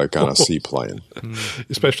look like on a seaplane,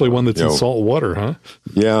 especially one that's in salt water, huh?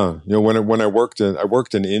 Yeah, when I worked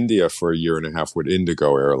in India for a year and a half with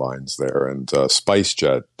Indigo Airlines there, and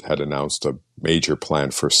SpiceJet had announced a major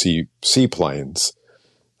plan for seaplanes,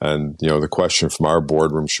 and the question from our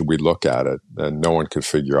boardroom, should we look at it? And no one could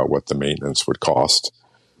figure out what the maintenance would cost,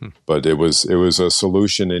 but it was a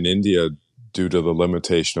solution in India. Due to the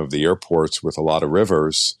limitation of the airports with a lot of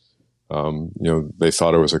rivers, they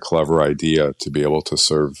thought it was a clever idea to be able to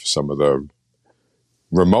serve some of the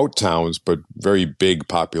remote towns, but very big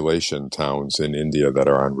population towns in India that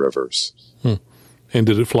are on rivers. And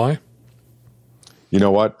did it fly? You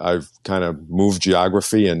know what? I've kind of moved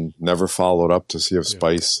geography and never followed up to see if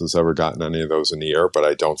Spice has ever gotten any of those in the air, but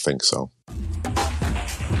I don't think so.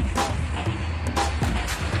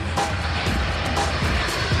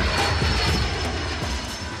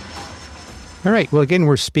 All right. Well, again,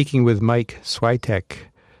 we're speaking with Mike Switek.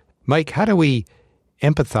 Mike, how do we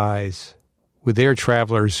empathize with air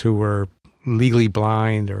travelers who are legally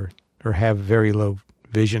blind or have very low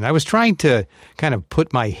vision? I was trying to kind of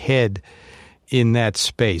put my head in that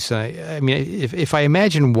space. I mean, if I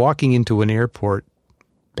imagine walking into an airport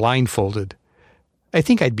blindfolded, I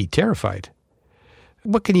think I'd be terrified.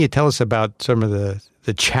 What can you tell us about some of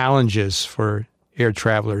the challenges for air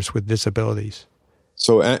travelers with disabilities?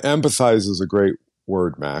 So empathize is a great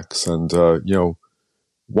word, Max. And,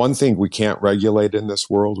 one thing we can't regulate in this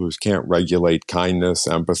world is can't regulate kindness,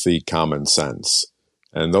 empathy, common sense.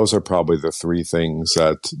 And those are probably the three things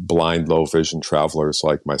that blind, low vision travelers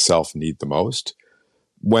like myself need the most.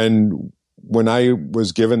 When I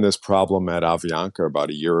was given this problem at Avianca about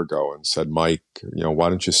a year ago and said, Mike, why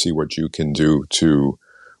don't you see what you can do to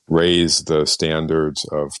raise the standards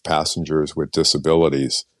of passengers with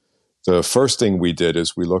disabilities? The first thing we did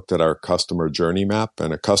is we looked at our customer journey map,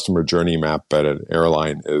 and a customer journey map at an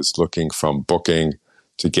airline is looking from booking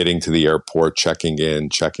to getting to the airport, checking in,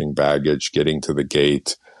 checking baggage, getting to the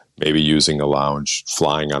gate, maybe using a lounge,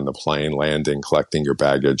 flying on the plane, landing, collecting your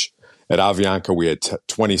baggage. At Avianca, we had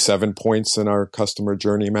 27 points in our customer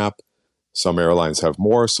journey map. Some airlines have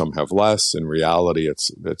more, some have less. In reality,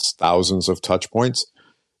 it's thousands of touch points.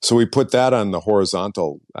 So we put that on the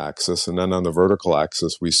horizontal axis, and then on the vertical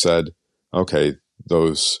axis, we said, okay,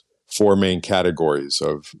 those four main categories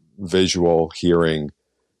of visual, hearing,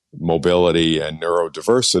 mobility, and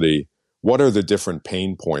neurodiversity, what are the different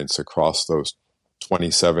pain points across those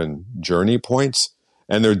 27 journey points?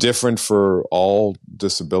 And they're different for all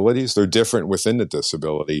disabilities. They're different within the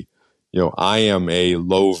disability. I am a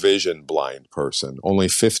low vision blind person. Only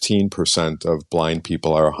 15% of blind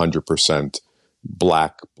people are 100%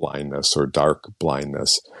 black blindness or dark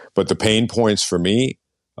blindness. But the pain points for me,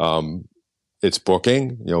 it's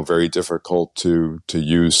booking, very difficult to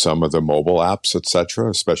use some of the mobile apps, et cetera,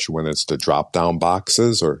 especially when it's the drop down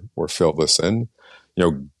boxes or fill this in,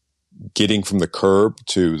 getting from the curb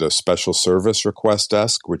to the special service request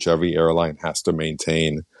desk, which every airline has to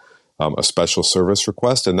maintain a special service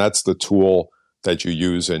request. And that's the tool that you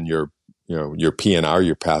use in your PNR,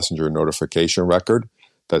 your passenger notification record,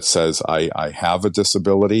 that says I have a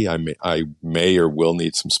disability. I may or will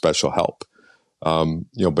need some special help.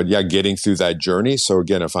 But yeah, getting through that journey. So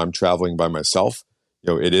again, if I'm traveling by myself,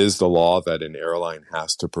 it is the law that an airline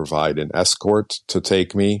has to provide an escort to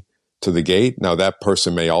take me to the gate. Now that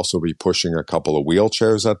person may also be pushing a couple of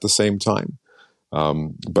wheelchairs at the same time.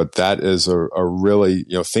 But that is a really,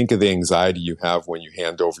 think of the anxiety you have when you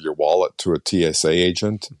hand over your wallet to a TSA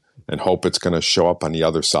agent and hope it's going to show up on the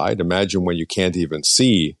other side. Imagine when you can't even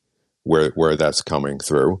see where that's coming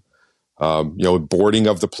through. Boarding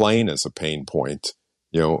of the plane is a pain point.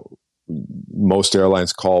 Most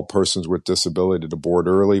airlines call persons with disability to board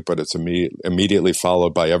early, but it's immediately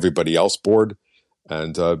followed by everybody else board.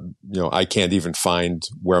 And, I can't even find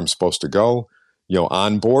where I'm supposed to go.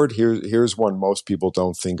 On board, here's one most people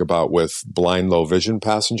don't think about with blind, low vision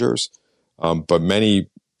passengers. But many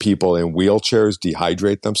people in wheelchairs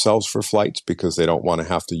dehydrate themselves for flights because they don't want to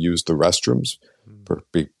have to use the restrooms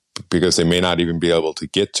because they may not even be able to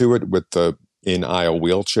get to it with the in-aisle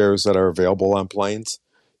wheelchairs that are available on planes.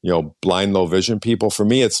 Blind, low vision people, for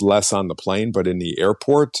me, it's less on the plane, but in the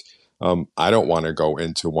airport, I don't want to go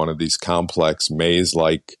into one of these complex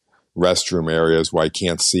maze-like restroom areas where I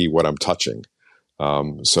can't see what I'm touching.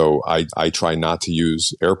 So I try not to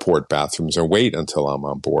use airport bathrooms and wait until I'm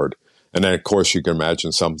on board. And then, of course, you can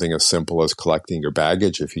imagine something as simple as collecting your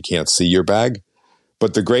baggage if you can't see your bag.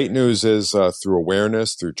 But the great news is through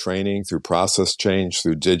awareness, through training, through process change,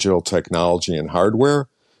 through digital technology and hardware,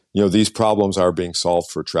 these problems are being solved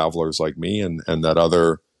for travelers like me and that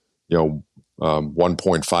other,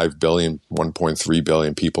 1.5 billion, 1.3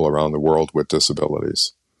 billion people around the world with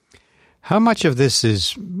disabilities. How much of this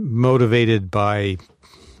is motivated by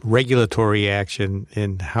regulatory action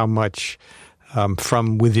and how much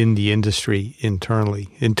from within the industry internally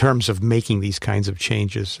in terms of making these kinds of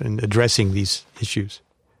changes and addressing these issues?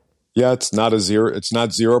 Yeah, it's not 0%. It's not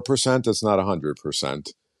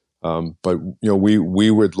 100%. But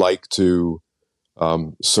we would like to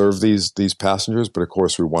serve these passengers, but of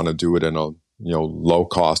course we want to do it in a low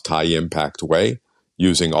cost, high impact way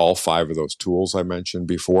using all 5 of those tools I mentioned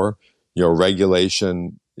before.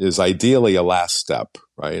 Regulation is ideally a last step,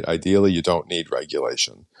 right? Ideally, you don't need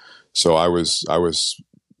regulation. So I was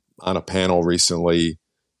on a panel recently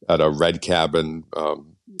at a Red Cabin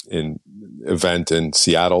event in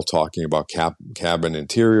Seattle talking about cabin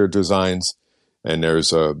interior designs, and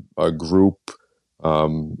there's a group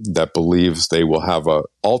that believes they will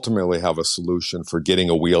ultimately have a solution for getting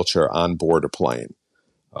a wheelchair on board a plane.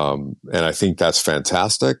 And I think that's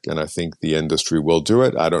fantastic, and I think the industry will do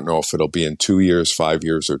it. I don't know if it'll be in 2 years, 5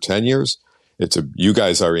 years, or 10 years. You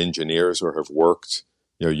guys are engineers or have worked.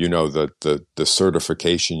 The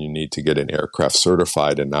certification you need to get an aircraft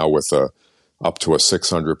certified, and now with up to a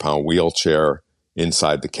 600-pound wheelchair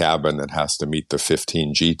inside the cabin that has to meet the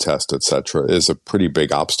 15G test, et cetera, is a pretty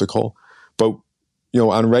big obstacle. But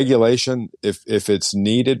on regulation, if it's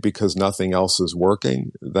needed because nothing else is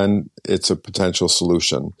working, then it's a potential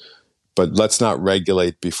solution. But let's not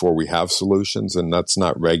regulate before we have solutions, and let's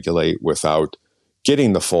not regulate without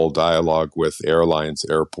getting the full dialogue with airlines,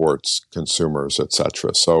 airports, consumers, et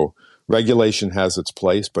cetera. So regulation has its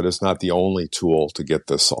place, but it's not the only tool to get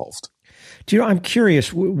this solved. I'm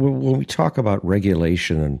curious, when we talk about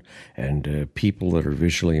regulation and people that are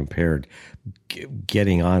visually impaired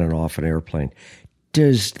getting on and off an airplane,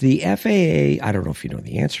 does the FAA, I don't know if you know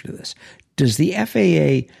the answer to this, does the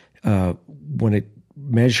FAA, when it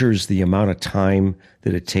measures the amount of time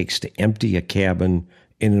that it takes to empty a cabin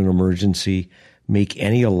in an emergency, make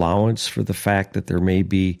any allowance for the fact that there may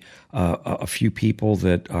be a few people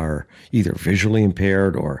that are either visually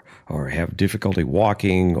impaired or have difficulty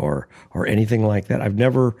walking or anything like that? I've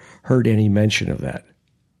never heard any mention of that.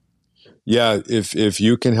 Yeah, if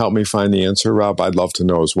you can help me find the answer, Rob, I'd love to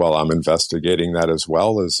know as well. I'm investigating that as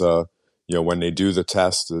well. When they do the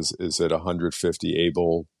test, is it 150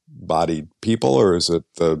 able-bodied people, or is it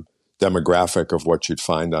the demographic of what you'd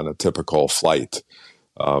find on a typical flight?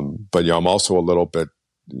 But I'm also a little bit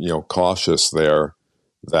cautious there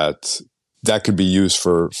that could be used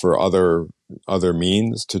for other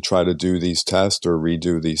means to try to do these tests or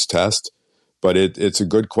redo these tests. But it's a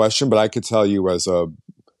good question. But I could tell you, as a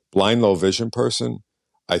blind, low vision person,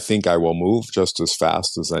 I think I will move just as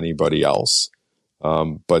fast as anybody else.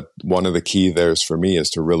 But one of the key there's for me is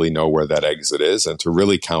to really know where that exit is and to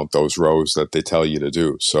really count those rows that they tell you to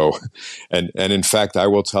do. So, and in fact, I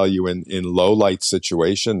will tell you in low light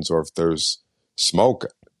situations, or if there's smoke,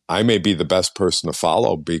 I may be the best person to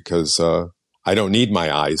follow because I don't need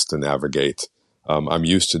my eyes to navigate. I'm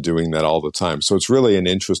used to doing that all the time. So it's really an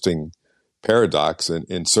interesting paradox. And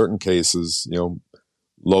in certain cases,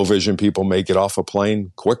 low vision people may get off a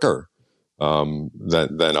plane quicker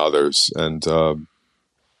than others. And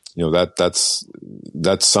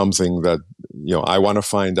that's something that, I want to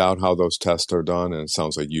find out how those tests are done, and it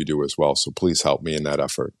sounds like you do as well. So please help me in that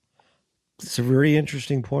effort. It's a very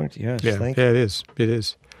interesting point. Yes, thank you. Yeah, it is. It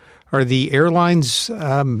is. Are the airlines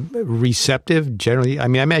receptive generally? I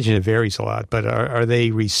mean, I imagine it varies a lot, but are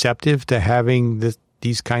they receptive to having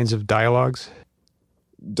these kinds of dialogues?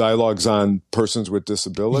 Dialogues on persons with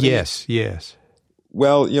disability? Yes.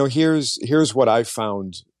 Well, here's what I've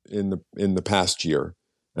found in the past year.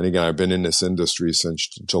 And again, I've been in this industry since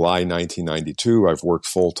July 1992. I've worked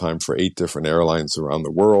full-time for 8 different airlines around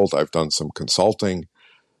the world. I've done some consulting.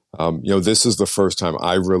 This is the first time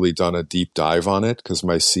I've really done a deep dive on it, because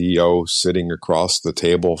my CEO sitting across the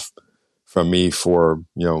table from me for,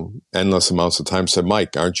 endless amounts of time said,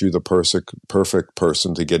 Mike, aren't you the perfect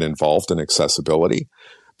person to get involved in accessibility?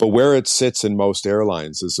 But where it sits in most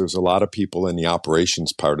airlines is there's a lot of people in the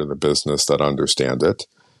operations part of the business that understand it.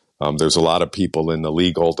 There's a lot of people in the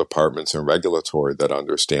legal departments and regulatory that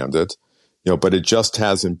understand it, but it just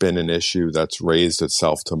hasn't been an issue that's raised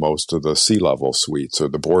itself to most of the C-level suites or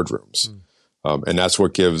the boardrooms. And that's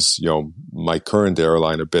what gives, my current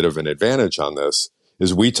airline a bit of an advantage on this,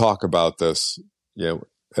 is we talk about this,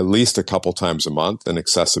 at least a couple times a month. An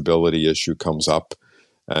accessibility issue comes up,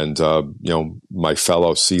 and, my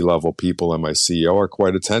fellow C-level people and my CEO are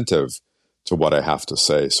quite attentive to what I have to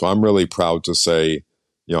say. So I'm really proud to say,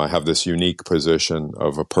 I have this unique position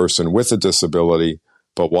of a person with a disability,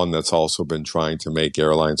 but one that's also been trying to make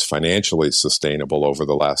airlines financially sustainable over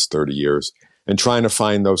the last 30 years and trying to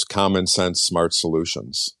find those common sense, smart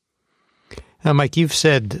solutions. Now, Mike, you've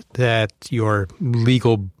said that your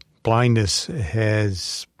legal blindness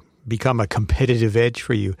has become a competitive edge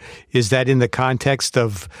for you. Is that in the context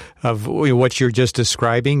of what you're just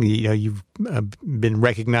describing? You've been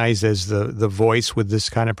recognized as the voice with this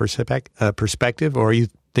kind of perspective, or are you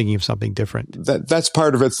thinking of something different? That's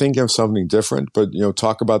part of it, thinking of something different. But,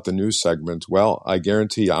 talk about the news segment. Well, I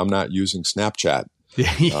guarantee you I'm not using Snapchat.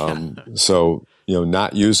 So,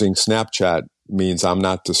 not using Snapchat means I'm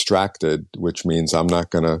not distracted, which means I'm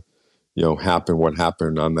not going to, happen what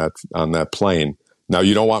happened on that plane. Now,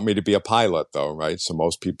 you don't want me to be a pilot, though, right? So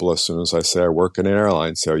most people, as soon as I say I work in an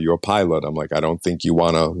airline, say, are you a pilot? I'm like, I don't think you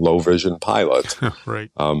want a low-vision pilot. Right.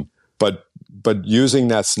 But using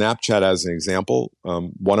that Snapchat as an example,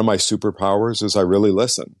 one of my superpowers is I really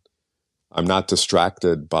listen. I'm not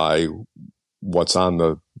distracted by what's on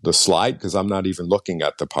the slide, because I'm not even looking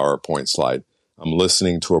at the PowerPoint slide. I'm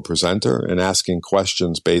listening to a presenter and asking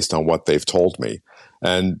questions based on what they've told me.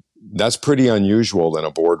 And that's pretty unusual in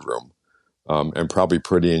a boardroom. And probably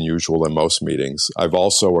pretty unusual in most meetings. I've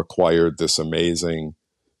also acquired this amazing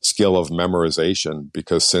skill of memorization,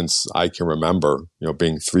 because since I can remember,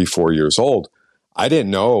 being 3-4 years old, I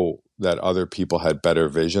didn't know that other people had better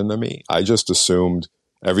vision than me. I just assumed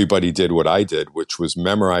everybody did what I did, which was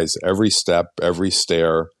memorize every step, every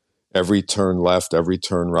stair, every turn left, every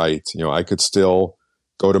turn right. I could still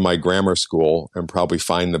go to my grammar school and probably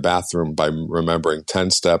find the bathroom by remembering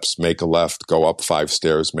 10 steps, make a left, go up 5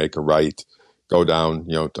 stairs, make a right, go down,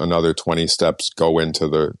 another 20 steps, go into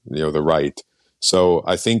the right. So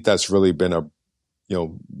I think that's really been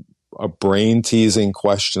a brain teasing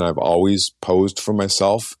question I've always posed for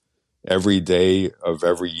myself every day of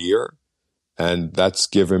every year. And that's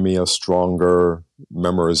given me a stronger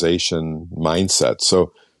memorization mindset.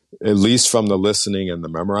 So at least from the listening and the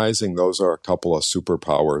memorizing, those are a couple of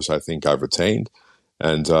superpowers I think I've attained.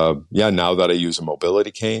 And now that I use a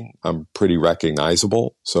mobility cane, I'm pretty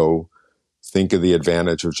recognizable. So think of the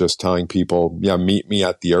advantage of just telling people, meet me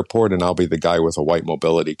at the airport and I'll be the guy with a white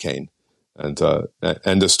mobility cane. And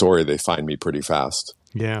end of story, they find me pretty fast.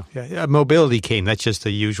 Yeah. A mobility cane, that's just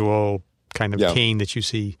the usual kind of cane that you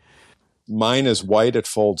see. Mine is white. It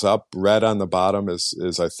folds up. Red on the bottom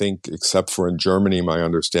is I think, except for in Germany, my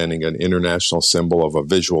understanding, an international symbol of a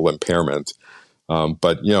visual impairment.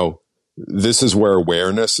 But this is where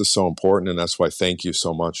awareness is so important. And that's why thank you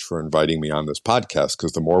so much for inviting me on this podcast,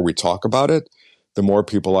 because the more we talk about it, the more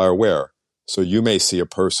people are aware. So you may see a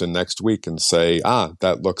person next week and say,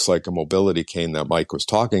 that looks like a mobility cane that Mike was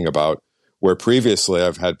talking about. Where previously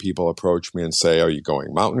I've had people approach me and say, are you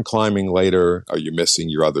going mountain climbing later? Are you missing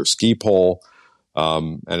your other ski pole?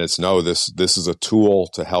 And it's no, this is a tool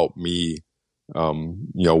to help me,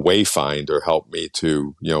 wayfind, or help me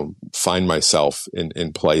to, find myself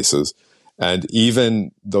in places. And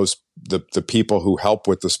even the people who help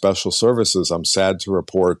with the special services, I'm sad to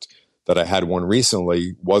report that I had one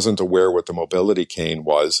recently, wasn't aware what the mobility cane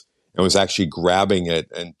was, and was actually grabbing it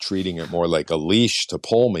and treating it more like a leash to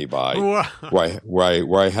pull me by,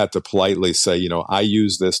 where I had to politely say, I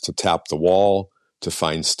use this to tap the wall, to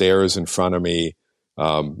find stairs in front of me,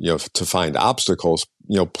 to find obstacles,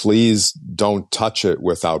 please don't touch it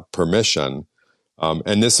without permission.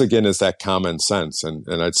 And this, again, is that common sense. And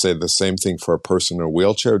I'd say the same thing for a person in a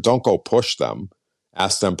wheelchair. Don't go push them.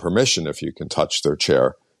 Ask them permission if you can touch their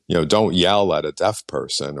chair. Don't yell at a deaf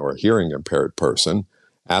person or a hearing impaired person.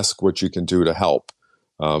 Ask what you can do to help.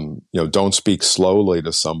 Don't speak slowly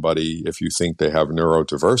to somebody if you think they have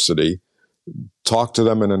neurodiversity. Talk to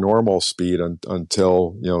them in a normal speed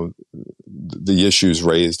until the issue's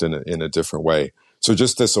raised in a different way. So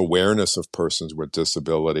just this awareness of persons with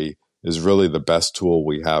disability is really the best tool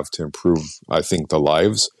we have to improve, I think, the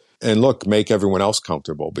lives. And look, make everyone else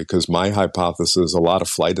comfortable, because my hypothesis, a lot of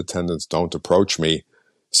flight attendants don't approach me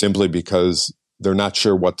simply because they're not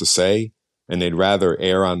sure what to say, and they'd rather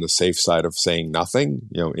err on the safe side of saying nothing.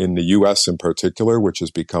 In the U.S. in particular, which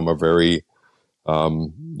has become a very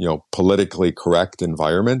politically correct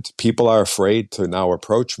environment, people are afraid to now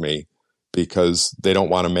approach me because they don't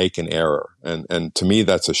want to make an error. And to me,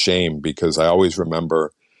 that's a shame, because I always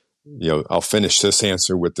remember, I'll finish this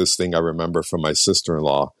answer with this thing I remember from my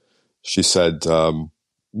sister-in-law. She said,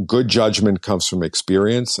 good judgment comes from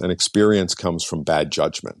experience, and experience comes from bad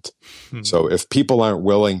judgment. So if people aren't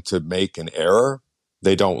willing to make an error,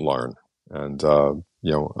 they don't learn. And,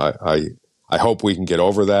 I hope we can get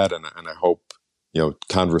over that. And I hope,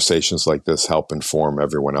 conversations like this help inform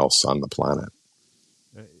everyone else on the planet.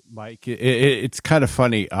 Mike, it's kind of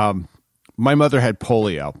funny. My mother had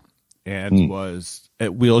polio and was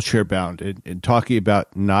at wheelchair bound, and talking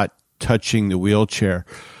about not touching the wheelchair.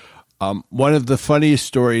 One of the funniest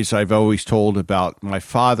stories I've always told about my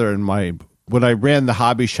father and when I ran the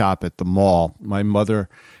hobby shop at the mall, my mother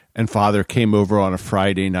and father came over on a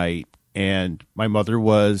Friday night, and my mother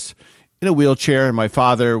was in a wheelchair and my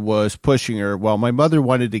father was pushing her. Well, my mother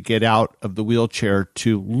wanted to get out of the wheelchair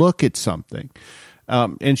to look at something.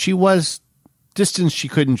 And she was distance she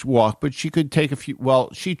couldn't walk, but she could take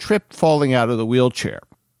she tripped falling out of the wheelchair.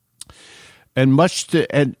 And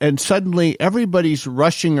and suddenly everybody's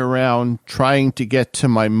rushing around trying to get to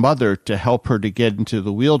my mother to help her to get into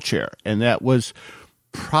the wheelchair. And that was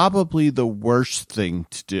probably the worst thing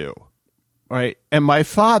to do. Right. And my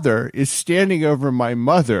father is standing over my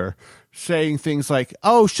mother saying things like,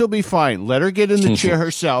 "Oh, she'll be fine. Let her get in the chair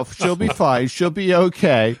herself. She'll be fine. She'll be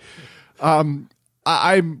okay."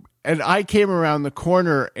 I came around the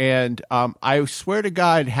corner, and I swear to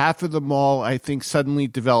God, half of the mall, I think, suddenly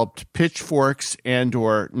developed pitchforks and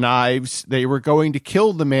or knives. They were going to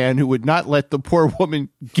kill the man who would not let the poor woman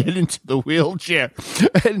get into the wheelchair.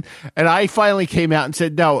 And I finally came out and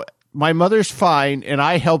said, "No, my mother's fine," and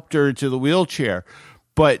I helped her to the wheelchair.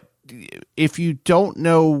 But if you don't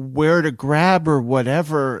know where to grab or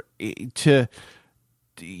whatever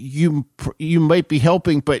you might be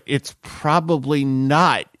helping, but it's probably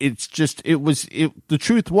not. It's just, the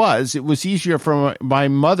truth was, it was easier for my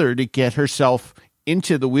mother to get herself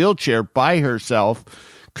into the wheelchair by herself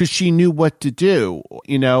because she knew what to do,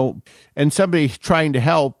 and somebody trying to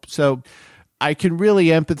help. So I can really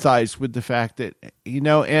empathize with the fact that,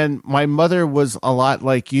 and my mother was a lot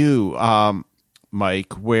like you,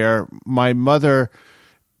 Mike, where my mother,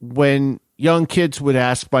 when young kids would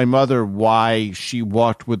ask my mother why she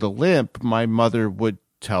walked with a limp, my mother would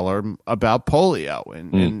tell her about polio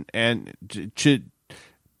and to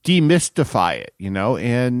demystify it,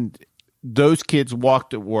 and those kids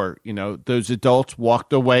those adults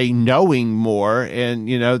walked away knowing more. And,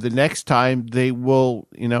 the next time they will,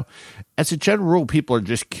 as a general rule, people are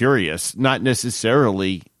just curious, not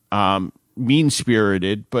necessarily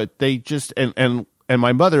mean-spirited, but they just, and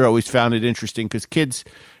my mother always found it interesting because kids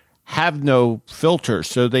have no filter,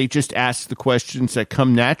 so they just ask the questions that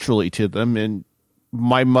come naturally to them, and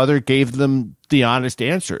my mother gave them the honest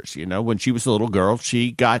answers. When she was a little girl,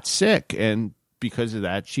 she got sick, and because of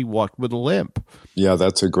that, she walked with a limp. Yeah,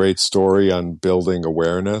 that's a great story on building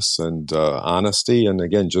awareness and honesty. And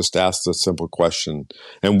again, just ask the simple question.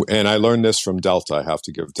 And I learned this from Delta. I have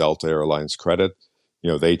to give Delta Airlines credit.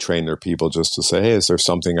 They train their people just to say, "Hey, is there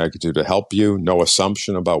something I could do to help you?" No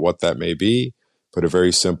assumption about what that may be. But a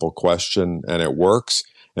very simple question, and it works.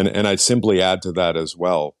 And I'd simply add to that as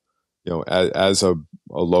well, as a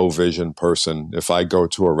low vision person, if I go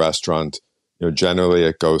to a restaurant, generally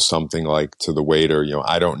it goes something like to the waiter,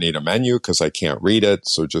 "I don't need a menu because I can't read it,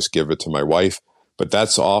 so just give it to my wife." But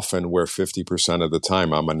that's often where 50% of the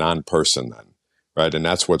time I'm a non-person then, right? And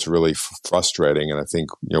that's what's really frustrating. And I think,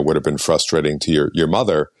 would have been frustrating to your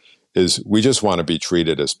mother, is we just want to be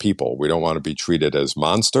treated as people. We don't want to be treated as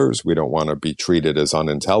monsters. We don't want to be treated as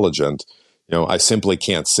unintelligent. I simply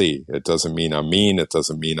can't see. It doesn't mean I'm mean. It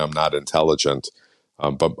doesn't mean I'm not intelligent.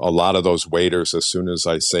 But a lot of those waiters, as soon as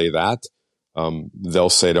I say that, they'll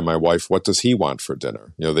say to my wife, "What does he want for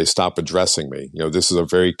dinner?" They stop addressing me. This is a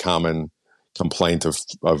very common complaint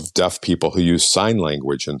of deaf people who use sign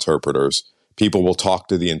language interpreters. People will talk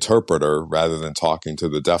to the interpreter rather than talking to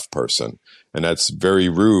the deaf person. And that's very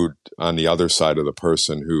rude on the other side of the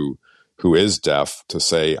person who is deaf to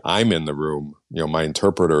say, "I'm in the room. My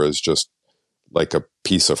interpreter is just like a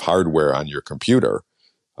piece of hardware on your computer."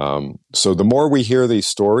 So the more we hear these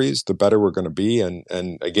stories, the better we're going to be. And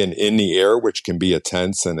again, in the air, which can be a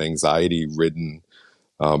tense and anxiety-ridden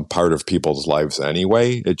part of people's lives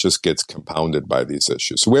anyway, it just gets compounded by these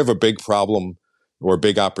issues. So we have a big problem or a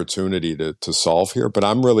big opportunity to solve here. But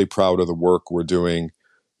I'm really proud of the work we're doing,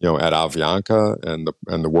 at Avianca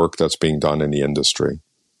and the work that's being done in the industry.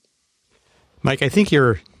 Mike, I think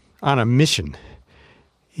you're on a mission,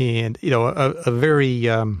 and a very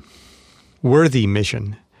worthy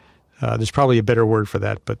mission. There's probably a better word for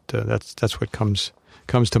that, but that's what comes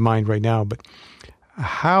to mind right now. But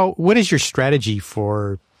what is your strategy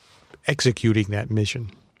for executing that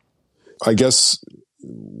mission? I guess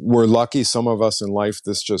we're lucky, some of us in life,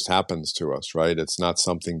 this just happens to us, right? It's not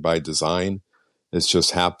something by design. It's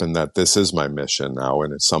just happened that this is my mission now,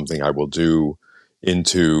 and it's something I will do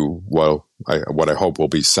into what I hope will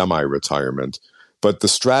be semi-retirement. But the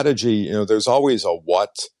strategy, there's always a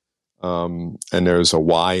what, and there's a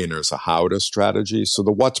why, and there's a how to strategy. So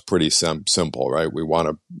the what's pretty simple, right? We want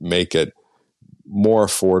to make it more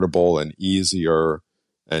affordable and easier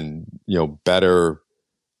and, better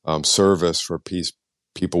service for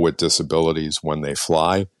people with disabilities when they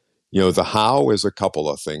fly. The how is a couple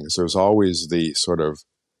of things. There's always the sort of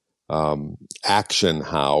action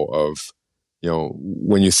how of,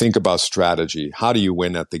 when you think about strategy, how do you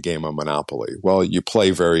win at the game of Monopoly? Well, you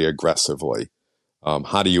play very aggressively.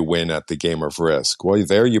 How do you win at the game of Risk? Well,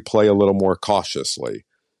 there you play a little more cautiously.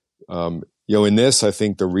 In this, I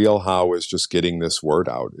think the real how is just getting this word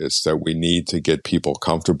out. It's that we need to get people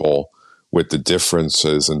comfortable with the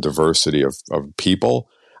differences and diversity of people.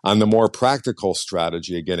 On the more practical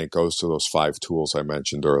strategy, again, it goes to those 5 tools I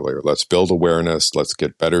mentioned earlier. Let's build awareness. Let's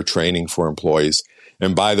get better training for employees.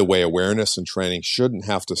 And by the way, awareness and training shouldn't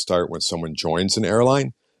have to start when someone joins an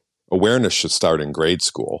airline. Awareness should start in grade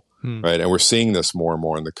school, right? And we're seeing this more and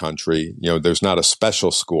more in the country. There's not a special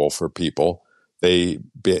school for people. They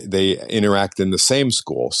interact in the same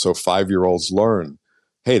school. So 5-year-olds learn,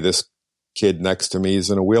 hey, this kid next to me is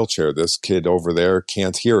in a wheelchair. This kid over there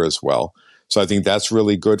can't hear as well. So I think that's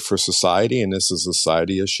really good for society, and this is a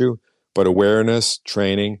society issue. But awareness,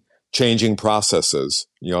 training, changing processes.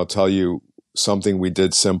 I'll tell you something we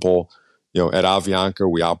did simple. At Avianca,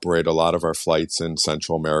 we operate a lot of our flights in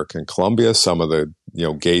Central America and Colombia. Some of the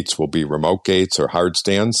gates will be remote gates or hard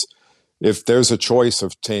stands. If there's a choice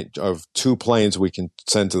of 2 planes we can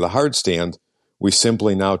send to the hard stand, we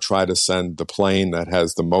simply now try to send the plane that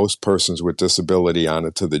has the most persons with disability on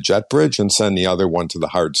it to the jet bridge and send the other one to the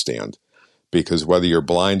hard stand. Because whether you're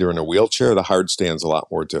blind or in a wheelchair, the hard stand's a lot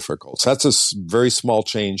more difficult. So that's a very small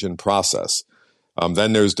change in process.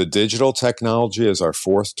 Then there's the digital technology as our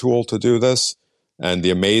 4th tool to do this. And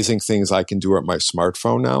the amazing things I can do at my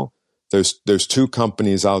smartphone now. There's 2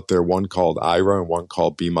 companies out there, one called Ira and one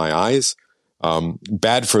called Be My Eyes.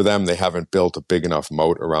 Bad for them, they haven't built a big enough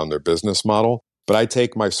moat around their business model. But I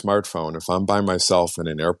take my smartphone, if I'm by myself in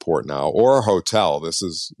an airport now or a hotel, this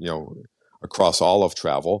is, across all of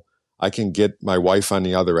travel, I can get my wife on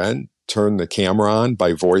the other end, turn the camera on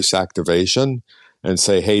by voice activation and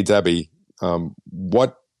say, hey, Debbie,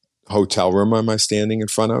 what hotel room am I standing in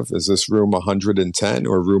front of? Is this room 110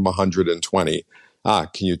 or room 120?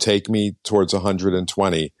 Can you take me towards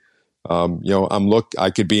 120?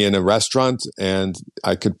 I could be in a restaurant and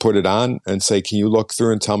I could put it on and say, can you look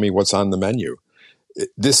through and tell me what's on the menu?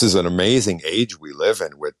 This is an amazing age we live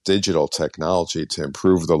in with digital technology to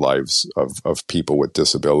improve the lives of people with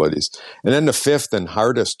disabilities. And then the 5th and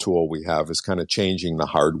hardest tool we have is kind of changing the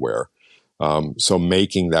hardware. So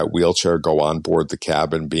making that wheelchair go on board the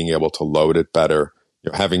cabin, being able to load it better,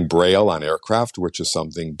 having Braille on aircraft, which is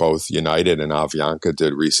something both United and Avianca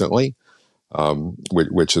did recently,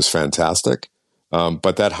 which is fantastic.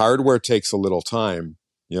 But that hardware takes a little time.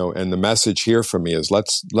 And the message here for me is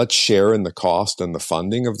let's share in the cost and the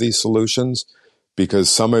funding of these solutions, because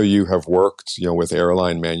some of you have worked, with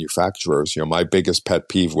airline manufacturers. My biggest pet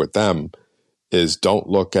peeve with them is don't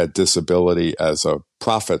look at disability as a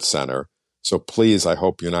profit center. So please, I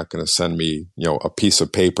hope you're not going to send me, a piece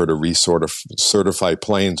of paper to certify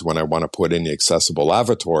planes when I want to put in the accessible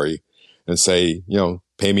lavatory and say,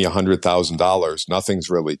 pay me $100,000. Nothing's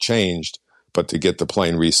really changed. But to get the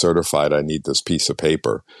plane recertified, I need this piece of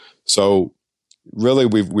paper. So really,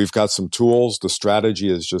 we've got some tools. The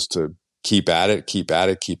strategy is just to keep at it, keep at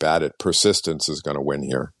it, keep at it. Persistence is going to win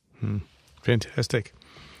here. Fantastic.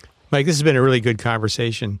 Mike, this has been a really good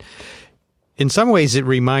conversation. In some ways, it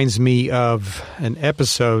reminds me of an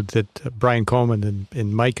episode that Brian Coleman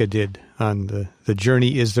and Micah did on the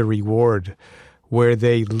Journey is the Reward, where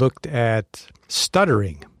they looked at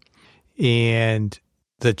stuttering and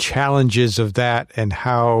the challenges of that and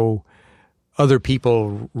how other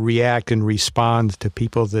people react and respond to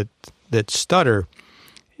people that stutter.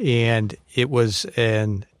 And it was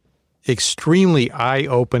an extremely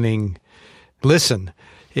eye-opening listen.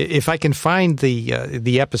 If I can find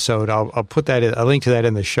the episode, I'll put that a link to that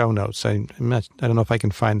in the show notes. I don't know if I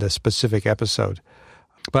can find the specific episode,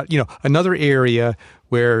 but another area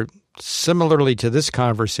where, similarly to this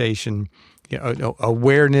conversation,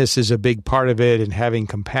 awareness is a big part of it, and having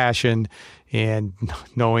compassion and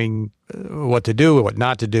knowing what to do and what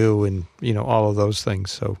not to do, and all of those things.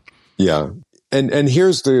 So yeah, and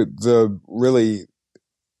here's the really,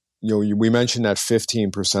 we mentioned that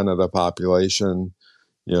 15% of the population.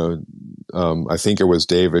 I think it was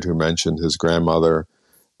David who mentioned his grandmother.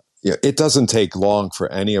 It doesn't take long for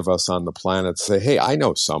any of us on the planet to say, "Hey, I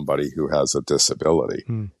know somebody who has a disability."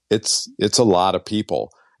 It's a lot of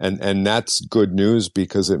people, and that's good news,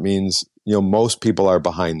 because it means most people are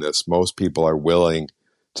behind this. Most people are willing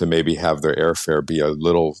to maybe have their airfare be a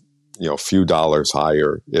little, few dollars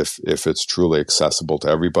higher if it's truly accessible to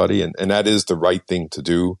everybody, and that is the right thing to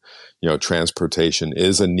do. Transportation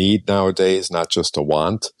is a need nowadays, not just a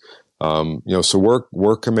want. So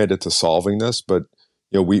we're committed to solving this, but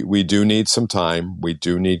we do need some time. We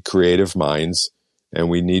do need creative minds, and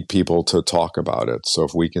we need people to talk about it. So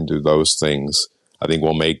if we can do those things, I think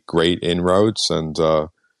we'll make great inroads. And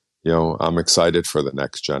I'm excited for the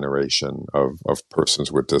next generation of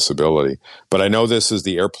persons with disability. But I know this is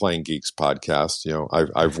the Airplane Geeks podcast.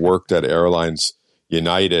 I've worked at airlines: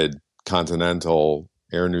 United, Continental,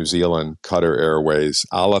 Air New Zealand, Qatar Airways,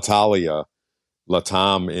 Alitalia,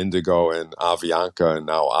 Latam, Indigo, and Avianca, and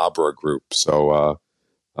now Abra Group. So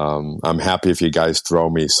I'm happy if you guys throw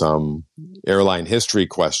me some airline history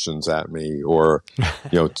questions at me, or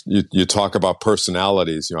you talk about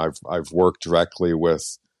personalities. I've worked directly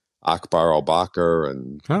with Akbar Al-Bakr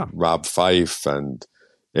and Rob Fife and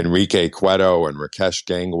Enrique Cueto and Rakesh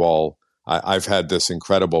Gangwal. I've had this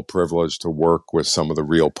incredible privilege to work with some of the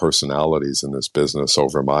real personalities in this business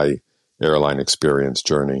over my airline experience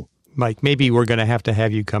journey. Mike, maybe we're going to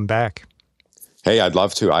have you come back. Hey, I'd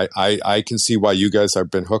love to. I can see why you guys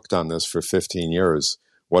have been hooked on this for 15 years.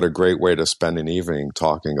 What a great way to spend an evening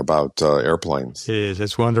talking about airplanes. It is.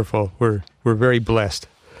 It's wonderful. We're very blessed.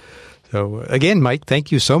 So again, Mike,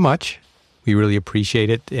 thank you so much. We really appreciate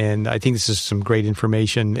it. And I think this is some great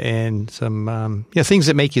information and some things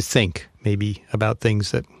that make you think maybe about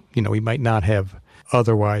things that we might not have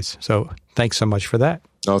otherwise. So thanks so much for that.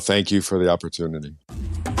 No, thank you for the opportunity.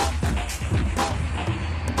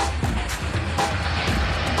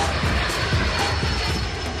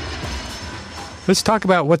 Let's talk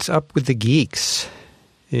about what's up with the geeks.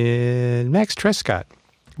 Max Trescott,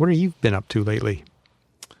 what have you been up to lately?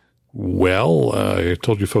 Well, I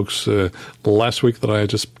told you folks last week that I had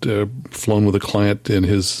just flown with a client in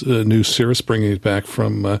his new Cirrus, bringing it back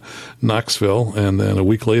from Knoxville. And then a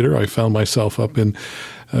week later, I found myself up in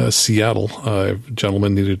Seattle. A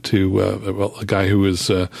gentleman needed to, a guy who was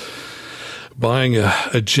buying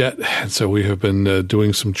a jet. And so we have been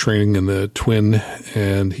doing some training in the Twin,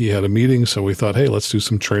 and he had a meeting. So we thought, hey, let's do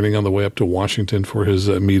some training on the way up to Washington for his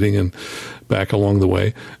meeting and back along the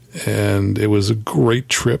way. And it was a great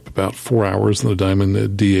trip, about 4 hours in the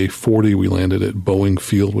Diamond DA-40. We landed at Boeing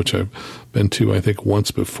Field, which I've been to, I think,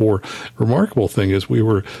 once before. Remarkable thing is we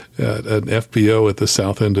were at an FBO at the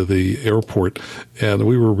south end of the airport, and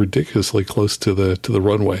we were ridiculously close to the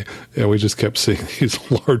runway. And we just kept seeing these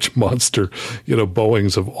large monster,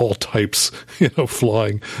 Boeings of all types,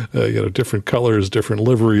 flying, different colors, different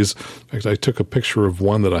liveries. In fact, I took a picture of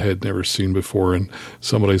one that I had never seen before, and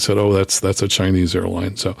somebody said, "Oh, that's a Chinese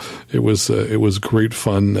airline." So it was great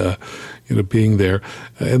fun, being there.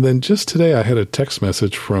 And then just today, I had a text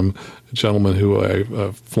message from a gentleman who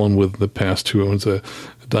I've flown with in the past, who owns a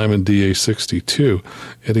Diamond DA-62,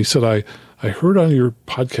 and he said, I heard on your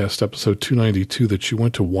podcast, episode 292, that you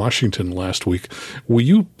went to Washington last week. Were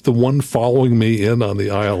you the one following me in on the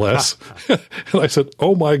ILS? And I said,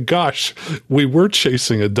 oh my gosh, we were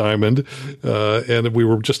chasing a Diamond, and we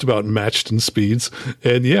were just about matched in speeds.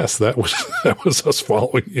 And yes, that was us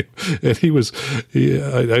following you. And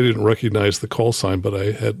I didn't recognize the call sign, but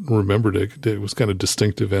I had remembered it. It was kind of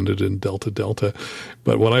distinctive, ended in Delta Delta.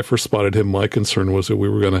 But when I first spotted him, my concern was that we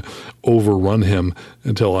were going to overrun him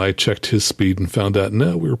until I checked his speed and found out,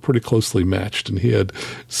 no, we were pretty closely matched, and he had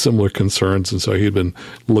similar concerns. And so he had been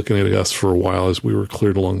looking at us for a while as we were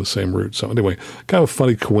cleared along the same route. So anyway, kind of a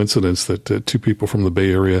funny coincidence that two people from the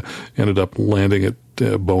Bay Area ended up landing at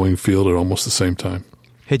Boeing Field at almost the same time.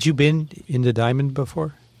 Had you been in the Diamond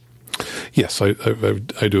before? Yes, I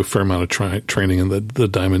do a fair amount of training in the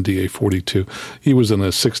Diamond DA-42. He was in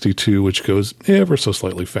a 62, which goes ever so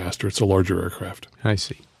slightly faster. It's a larger aircraft. I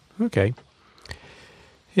see. Okay.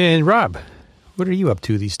 And Rob, what are you up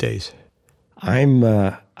to these days?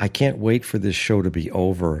 I can't wait for this show to be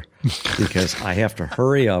over because I have to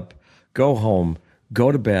hurry up, go home,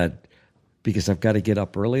 go to bed, because I've got to get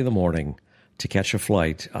up early in the morning to catch a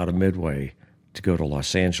flight out of Midway to go to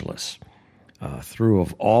Los Angeles. Through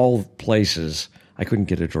of all places, I couldn't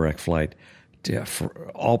get a direct flight.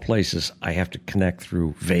 For all places, I have to connect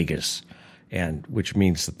through Vegas, and which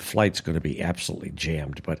means that the flight's going to be absolutely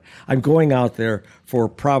jammed. But I'm going out there for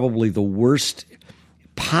probably the worst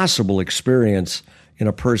possible experience in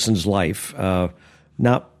a person's life. My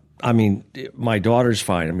daughter's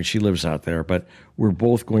fine. I mean, she lives out there, but we're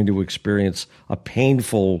both going to experience a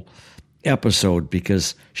painful episode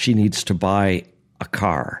because she needs to buy a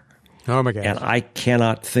car. Oh, my God. And I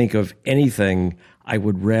cannot think of anything I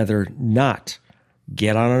would rather not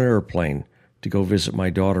get on an airplane to go visit my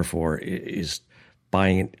daughter for is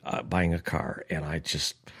buying a car. And I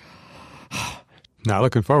just... Not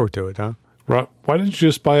looking forward to it, huh? Rob, why didn't you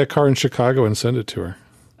just buy a car in Chicago and send it to her?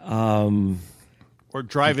 Or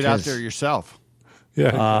drive it out there yourself.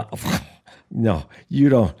 Yeah. No, you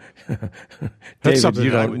don't. David, you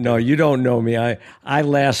don't. No, you don't know me. I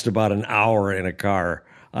last about an hour in a car.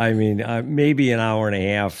 I mean, maybe an hour and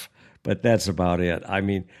a half, but that's about it. I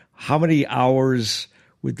mean, how many hours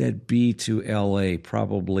would that be to L.A.?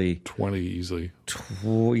 Probably 20 easily.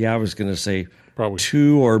 Yeah, I was going to say probably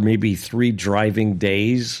 2 or maybe 3 driving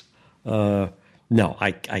days. No,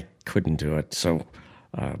 I couldn't do it. So,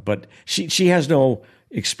 but she has no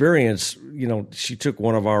experience. You know, she took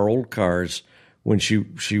one of our old cars when she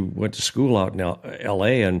went to school out in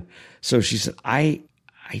L.A. And so she said, I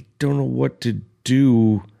don't know what to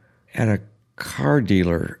do at a car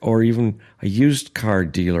dealer or even a used car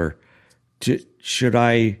dealer. Should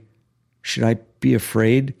I be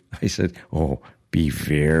afraid? I said, oh, be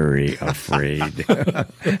very afraid. I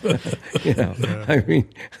mean,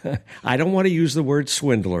 I don't want to use the word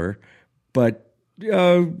swindler, but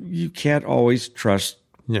you can't always trust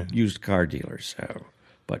used car dealers.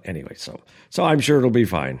 But anyway, so I'm sure it'll be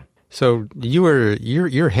fine. So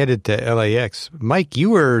you're headed to LAX. Mike, you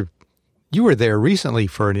were there recently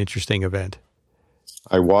for an interesting event.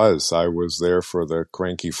 I was there for the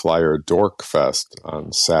Cranky Flyer Dork Fest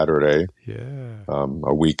on Saturday. Yeah.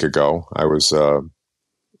 A week ago. I was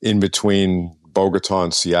in between Bogota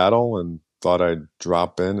and Seattle and thought I'd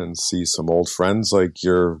drop in and see some old friends like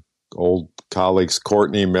your old colleagues,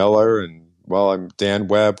 Courtney Miller, and I'm Dan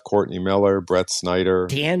Webb, Courtney Miller, Brett Snyder.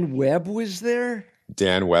 Dan Webb was there?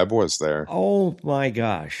 Dan Webb was there. Oh my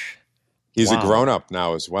gosh. He's a grown-up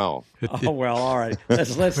now as well. Oh, well, all right.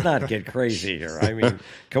 Let's not get crazy here. I mean,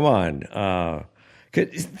 come on.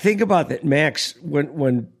 Think about that, Max.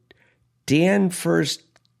 When Dan first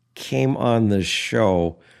came on the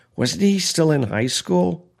show, wasn't he still in high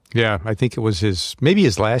school? Yeah, I think it was his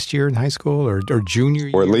last year in high school or junior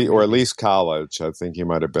year. Or at least college. I think he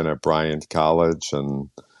might have been at Bryant College, and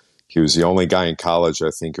he was the only guy in college,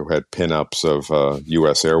 I think, who had pinups of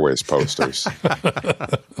U.S. Airways posters.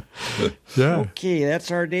 Yeah. Okay,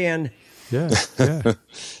 that's our Dan. Yeah.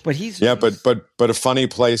 But he's but a funny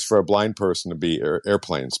place for a blind person to be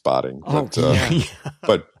airplane spotting.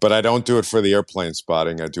 But, but I don't do it for the airplane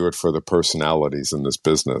spotting. I do it for the personalities in this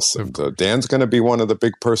business. And Dan's going to be one of the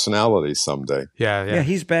big personalities someday. Yeah.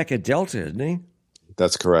 He's back at Delta, isn't he?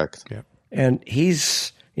 That's correct. Yeah. And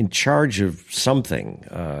he's in charge of something.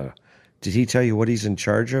 Did he tell you what he's in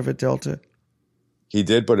charge of at Delta? He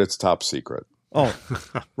did, but it's top secret. Oh,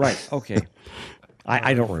 right. Okay.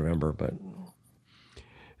 I don't remember, but.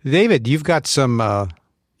 David, you've got some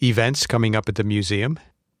events coming up at the museum.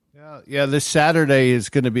 Yeah, this Saturday is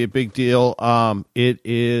going to be a big deal. It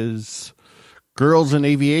is Girls in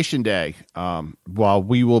Aviation Day. While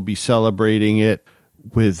we will be celebrating it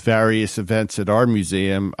with various events at our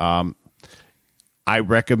museum, I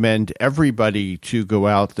recommend everybody to go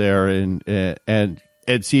out there and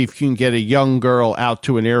see if you can get a young girl out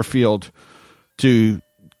to an airfield to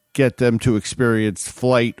get them to experience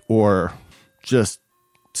flight or just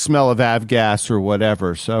smell of avgas or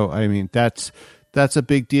whatever. So, I mean, that's a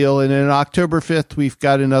big deal. And then October 5th, we've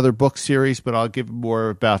got another book series, but I'll give more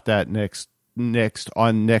about that next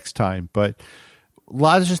time. But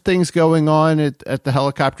lot of things going on at the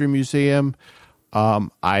Helicopter Museum.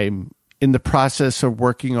 I'm in the process of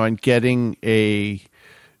working on getting a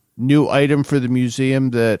new item for the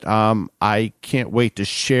museum that I can't wait to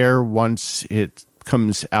share once it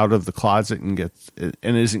comes out of the closet and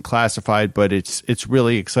isn't classified, but it's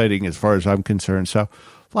really exciting as far as I'm concerned. So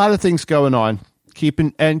a lot of things going on,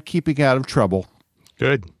 keeping out of trouble.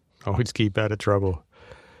 Good. Always keep out of trouble.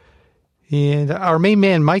 And our main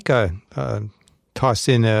man, Micah, tossed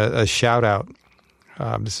in a shout-out.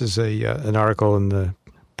 This is an article in the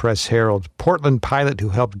Press Herald. Portland pilot who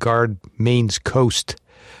helped guard Maine's coast,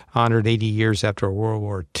 honored 80 years after World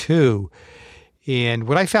War II. And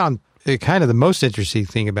what I found kind of the most interesting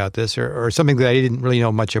thing about this, or something that I didn't really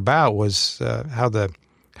know much about, was how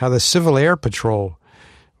the Civil Air Patrol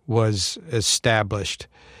was established,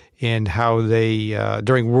 and how they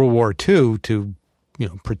during World War II, to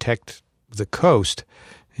protect the coast,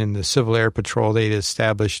 in the Civil Air Patrol, they'd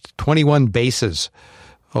established 21 bases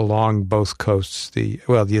along both coasts, the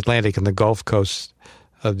Atlantic and the Gulf coasts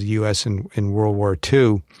of the U.S. in World War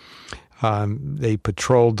II. They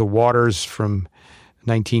patrolled the waters from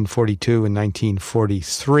 1942 and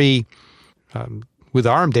 1943 with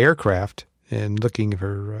armed aircraft and looking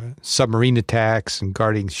for submarine attacks and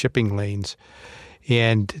guarding shipping lanes.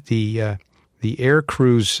 And the air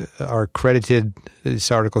crews are credited,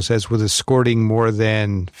 this article says, with escorting more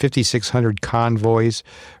than 5,600 convoys,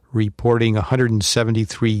 reporting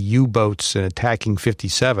 173 U-boats and attacking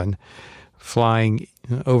 57, flying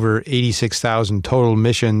over 86,000 total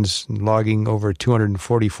missions, logging over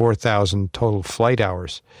 244,000 total flight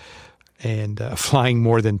hours, and flying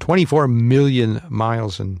more than 24 million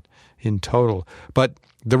miles in total. But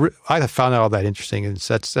I found all that interesting, and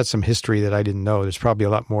that's some history that I didn't know. There's probably a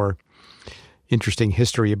lot more interesting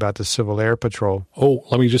history about the Civil Air Patrol. Oh,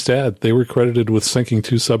 let me just add, they were credited with sinking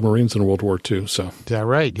 2 submarines in World War II. So is that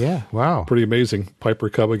right? Yeah. Wow. Pretty amazing. Piper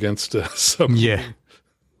Cub against submarine. Yeah.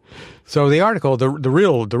 So the article, the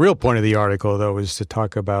real point of the article, though, is to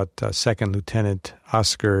talk about Second Lieutenant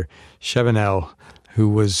Oscar Chevenel, who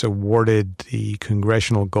was awarded the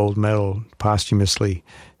Congressional Gold Medal posthumously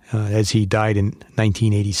as he died in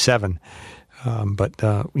 1987. But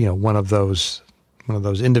one of those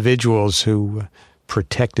individuals who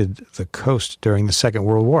protected the coast during the Second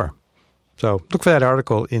World War. So look for that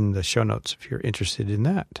article in the show notes if you're interested in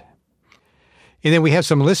that. And then we have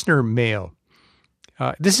some listener mail.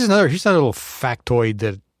 Here's another little factoid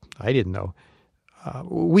that I didn't know.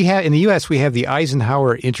 We have in the U.S. we have the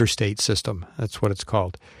Eisenhower Interstate System. That's what it's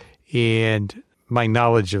called. And my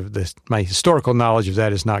historical knowledge of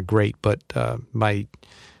that is not great, but my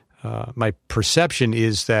perception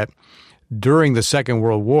is that during the Second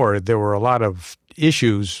World War, there were a lot of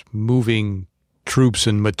issues moving troops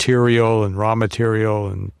and material and raw material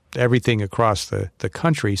and everything across the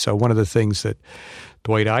country. So one of the things that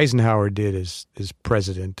Dwight Eisenhower did as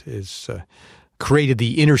president is created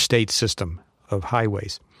the interstate system of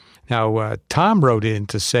highways. Now, Tom wrote in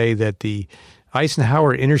to say that the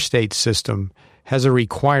Eisenhower interstate system has a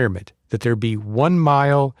requirement that there be 1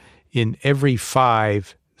 mile in every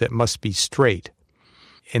 5 that must be straight.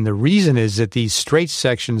 And the reason is that these straight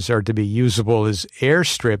sections are to be usable as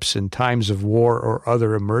airstrips in times of war or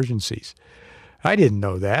other emergencies. I didn't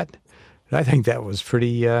know that. I think that was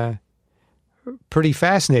pretty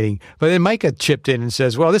fascinating. But then Micah chipped in and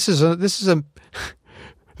says, "Well, this has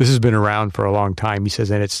been around for a long time." He says,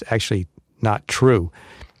 and it's actually not true.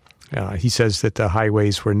 He says that the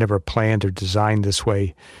highways were never planned or designed this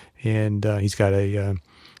way, and he's got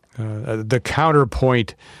the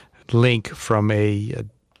counterpoint link from a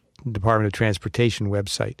Department of Transportation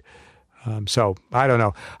website. So I don't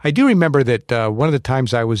know. I do remember that one of the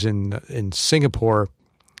times I was in Singapore.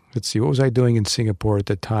 Let's see, what was I doing in Singapore at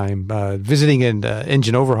the time? Visiting an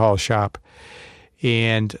engine overhaul shop,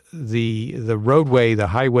 and the roadway, the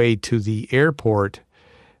highway to the airport,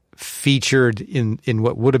 featured in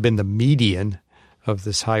what would have been the median of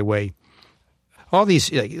this highway all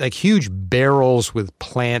these like huge barrels with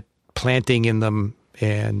planting in them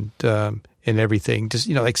and everything, just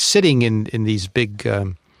like sitting in these big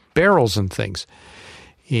barrels and things.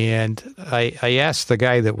 And I asked the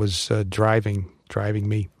guy that was driving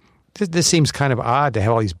me, this seems kind of odd to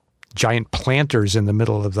have all these giant planters in the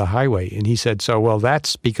middle of the highway. And he said, well,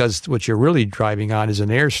 that's because what you're really driving on is an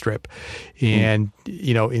airstrip. And,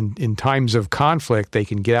 in times of conflict, they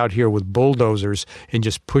can get out here with bulldozers and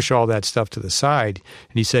just push all that stuff to the side.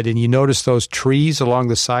 And he said, and you notice those trees along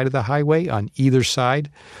the side of the highway on either side,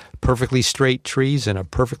 perfectly straight trees in a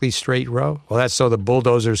perfectly straight row? Well, that's so the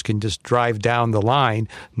bulldozers can just drive down the line,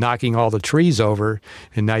 knocking all the trees over,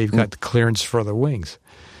 and now you've got the clearance for the wings.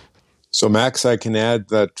 So, Max, I can add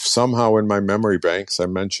that somehow in my memory banks, I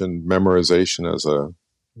mentioned memorization as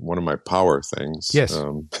one of my power things. Yes.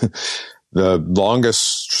 The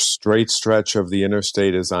longest straight stretch of the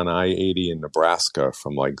interstate is on I-80 in Nebraska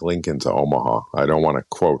from like Lincoln to Omaha. I don't want to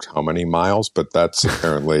quote how many miles, but that's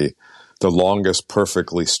apparently the longest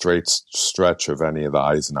perfectly straight stretch of any of the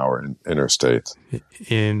Eisenhower interstates.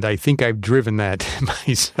 And I think I've driven that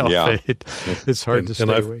myself. Yeah. It's hard to stay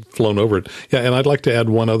and away. I've flown over it. Yeah, and I'd like to add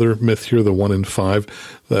one other myth here, the 1 in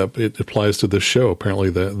 5. It applies to this show. Apparently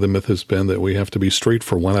the myth has been that we have to be straight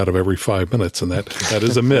for 1 out of every 5 minutes, and that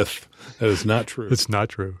is a myth. That is not true. It's not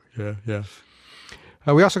true. Yeah.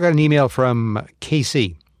 We also got an email from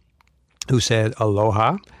Casey who said,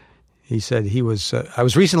 aloha. He said I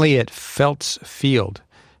was recently at Feltz Field,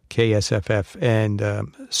 KSFF, and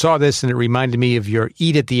saw this, and it reminded me of your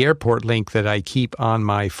Eat at the Airport link that I keep on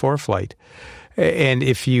my ForeFlight. And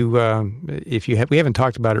if you we haven't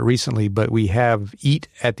talked about it recently, but we have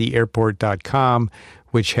eatattheairport.com,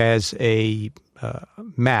 which has a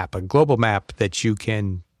map, a global map that you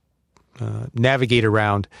can navigate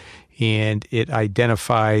around, and it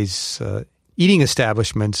identifies eating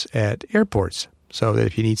establishments at airports, so that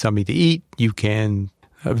if you need something to eat, you can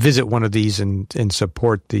visit one of these and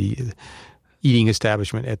support the eating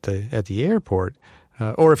establishment at the airport,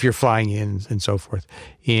 or if you're flying in and so forth.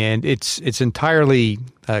 And it's entirely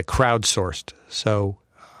crowdsourced, so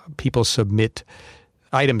people submit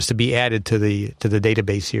items to be added to the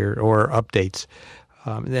database here or updates,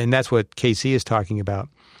 and that's what KC is talking about.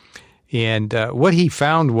 And what he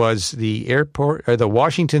found was the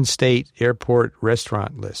Washington State Airport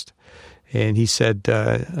restaurant list. And he said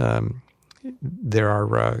there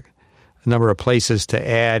are a number of places to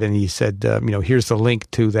add. And he said, here's the link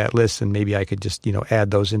to that list, and maybe I could just,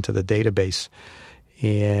 add those into the database.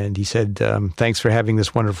 And he said, thanks for having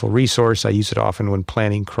this wonderful resource. I use it often when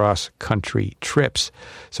planning cross-country trips.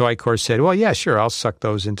 So I, of course, said, well, yeah, sure, I'll suck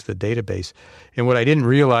those into the database. And what I didn't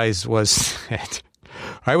realize was that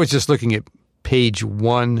I was just looking at page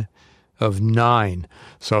 1 of 9.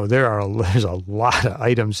 So there's a lot of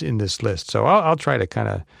items in this list. So I'll try to kind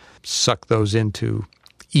of suck those into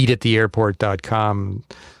eatattheairport.com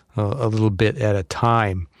a little bit at a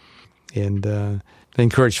time. And I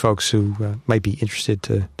encourage folks who might be interested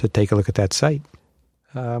to take a look at that site.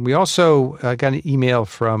 We also got an email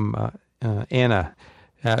from Anna,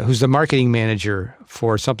 who's the marketing manager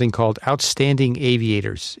for something called Outstanding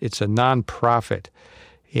Aviators. It's a nonprofit.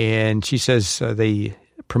 And she says they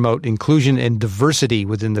promote inclusion and diversity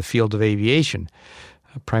within the field of aviation,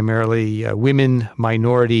 primarily women,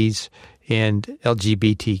 minorities, and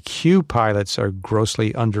LGBTQ pilots are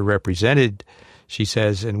grossly underrepresented, she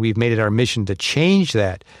says, and we've made it our mission to change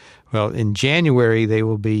that. Well, in January, they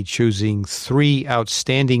will be choosing 3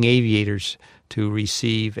 outstanding aviators to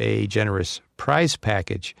receive a generous prize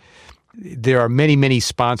package. There are many, many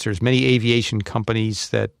sponsors, many aviation companies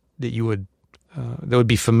that would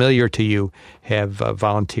be familiar to you have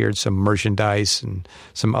volunteered some merchandise and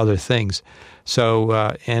some other things. So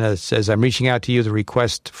Anna says, I'm reaching out to you to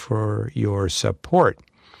request for your support.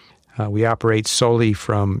 We operate solely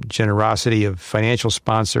from generosity of financial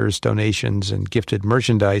sponsors, donations, and gifted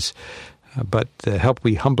merchandise. But the help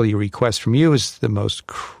we humbly request from you is the most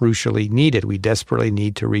crucially needed. We desperately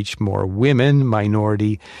need to reach more women,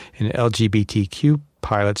 minority, and LGBTQ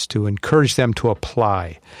pilots to encourage them to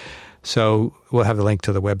apply. So we'll have the link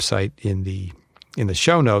to the website in the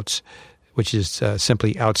show notes, which is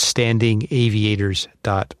simply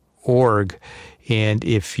outstandingaviators.org. And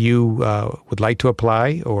if you would like to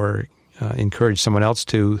apply or encourage someone else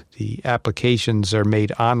to, the applications are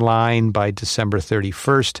made online by December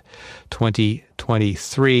 31st,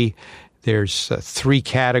 2023. There's 3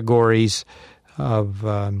 categories of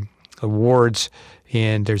awards,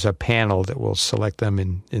 and there's a panel that will select them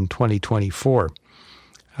in 2024.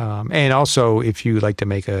 And also, if you'd like to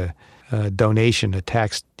make a donation, a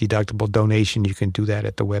tax-deductible donation, you can do that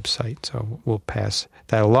at the website. So we'll pass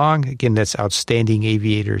that along. Again, that's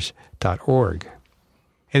outstandingaviators.org.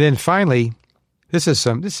 And then finally, this is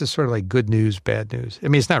sort of like good news, bad news. I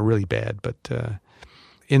mean, it's not really bad, but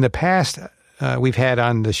in the past, we've had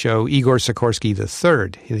on the show Igor Sikorsky III.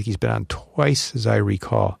 I think he's been on twice, as I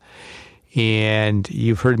recall. And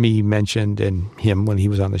you've heard me mention, and him when he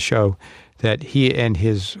was on the show, that he and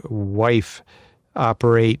his wife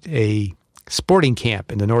operate a sporting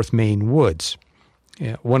camp in the North Maine woods.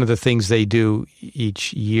 One of the things they do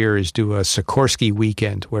each year is do a Sikorsky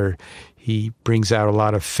weekend where he brings out a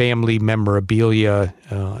lot of family memorabilia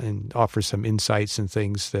and offers some insights and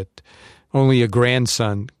things that only a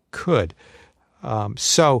grandson could.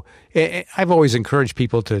 So I've always encouraged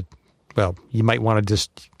people to, well, you might want to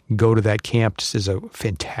just go to that camp. This is a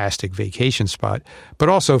fantastic vacation spot, but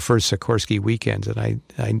also for Sikorsky weekends. And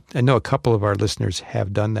I know a couple of our listeners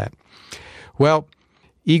have done that. Well,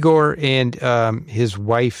 Igor and his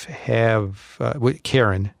wife have,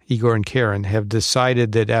 Igor and Karen have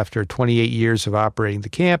decided that after 28 years of operating the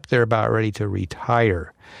camp, they're about ready to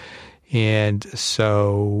retire. And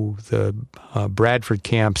so the Bradford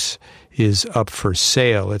Camps is up for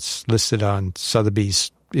sale. It's listed on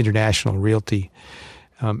Sotheby's International Realty,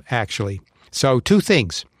 actually. So two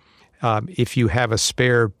things. If you have a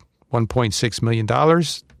spare $1.6 million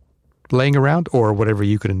laying around or whatever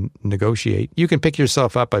you can negotiate, you can pick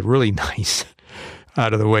yourself up a really nice,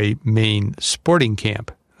 out-of-the-way Maine sporting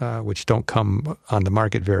camp, which don't come on the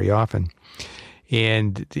market very often.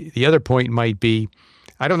 And the other point might be,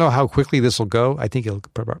 I don't know how quickly this will go. I think it'll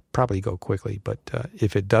probably go quickly, but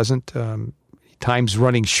if it doesn't, time's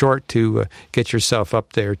running short to get yourself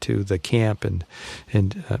up there to the camp and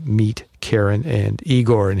meet Karen and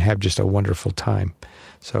Igor and have just a wonderful time.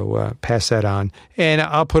 So pass that on, and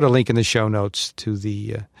I'll put a link in the show notes to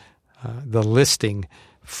the listing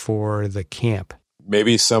for the camp.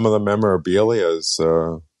 Maybe some of the memorabilia is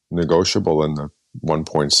negotiable in the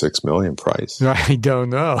 $1.6 million price. I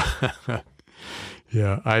don't know.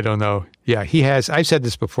 Yeah, I don't know. Yeah, he has, I've said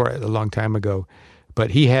this before a long time ago,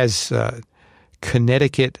 but he has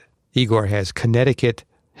Igor has Connecticut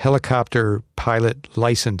helicopter pilot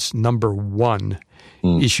license number 1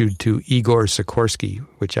 issued to Igor Sikorsky,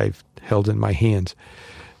 which I've held in my hands,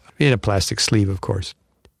 in a plastic sleeve, of course.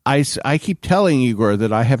 I keep telling Igor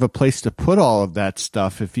that I have a place to put all of that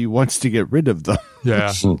stuff if he wants to get rid of them.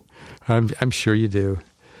 Yeah, I'm sure you do.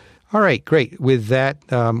 All right, great. With that,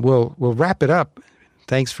 we'll wrap it up.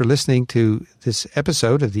 Thanks for listening to this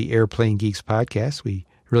episode of the Airplane Geeks podcast. We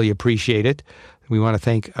really appreciate it. We want to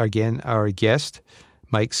thank, again, our guest,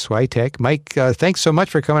 Mike Switek. Mike, thanks so much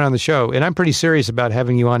for coming on the show. And I'm pretty serious about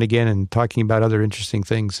having you on again and talking about other interesting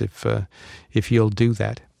things if you'll do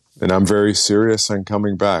that. And I'm very serious on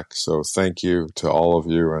coming back. So thank you to all of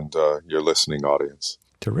you and your listening audience.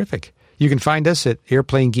 Terrific. You can find us at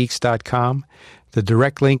airplanegeeks.com. The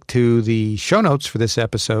direct link to the show notes for this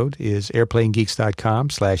episode is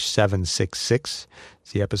airplanegeeks.com/766.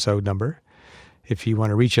 It's the episode number. If you want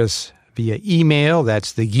to reach us via email,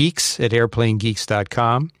 that's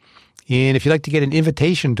thegeeks@airplanegeeks.com. And if you'd like to get an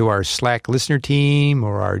invitation to our Slack listener team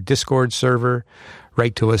or our Discord server,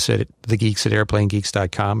 write to us at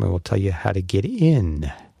thegeeks@airplanegeeks.com and we'll tell you how to get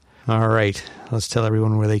in. All right. Let's tell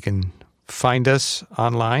everyone where they can find us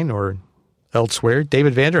online or elsewhere.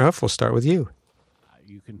 David Vanderhoof, we'll start with you.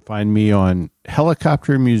 You can find me on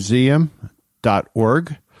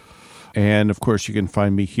helicoptermuseum.org. And, of course, you can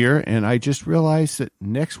find me here. And I just realized that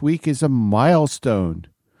next week is a milestone.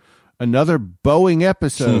 Another Boeing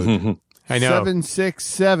episode. I know.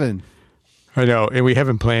 767. I know. And we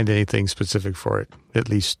haven't planned anything specific for it, at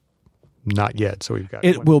least not yet. So we've got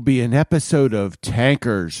It will be an episode of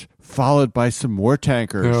tankers, followed by some more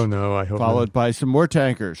tankers. Oh, no, I hope Followed by some more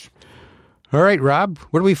tankers. All right, Rob,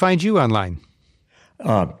 where do we find you online?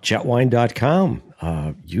 Jetwine.com,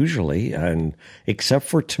 usually, and except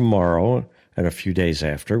for tomorrow and a few days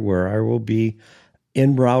after, where I will be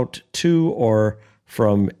en route to or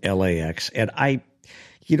from LAX. And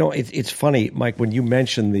it's funny, Mike, when you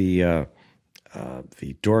mentioned the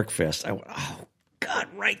Dorkfest, I went, oh, God,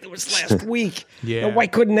 right, that was last week. Yeah. Now, why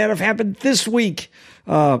couldn't that have happened this week?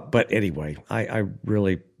 But anyway, I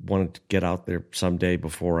really wanted to get out there someday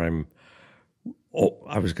before I'm,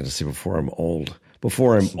 I was going to say before I'm old.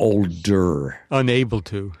 Before I'm older. Unable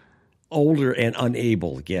to. Older and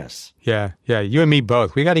unable, yes. Yeah, you and me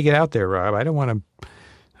both. We got to get out there, Rob. I don't want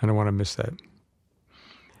to miss that.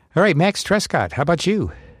 All right, Max Trescott, how about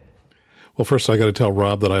you? Well, first I got to tell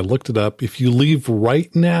Rob that I looked it up. If you leave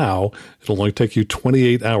right now, it'll only take you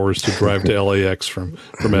 28 hours to drive to LAX from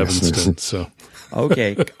Evanston. So,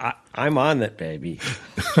 okay, I'm on that, baby.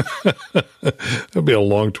 It'll be a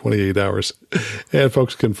long 28 hours. And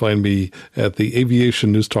folks can find me at the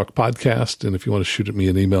Aviation News Talk podcast. And if you want to shoot at me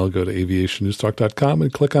an email, go to aviationnewstalk.com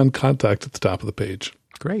and click on contact at the top of the page.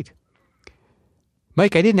 Great.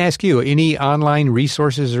 Mike, I didn't ask you, any online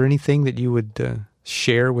resources or anything that you would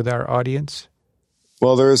share with our audience?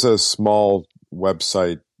 Well, there is a small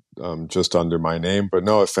website just under my name, but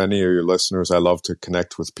no, if any of your listeners, I love to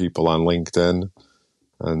connect with people on LinkedIn,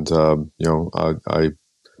 and I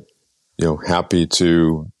happy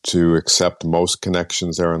to accept most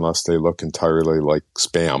connections there unless they look entirely like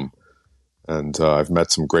spam. And I've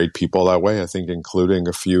met some great people that way, I think, including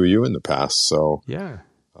a few of you in the past. So yeah,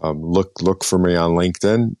 look for me on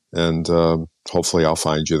LinkedIn, and hopefully I'll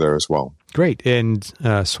find you there as well. Great. And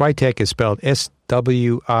Swiatek is spelled Swiatek.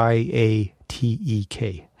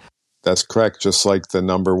 That's correct, just like the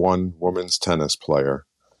number one women's tennis player.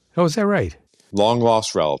 Oh, is that right? Long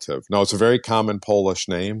lost relative. No, it's a very common Polish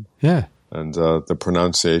name. Yeah. And the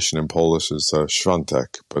pronunciation in Polish is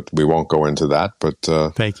Świątek, but we won't go into that. But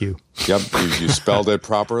thank you. Yep, you spelled it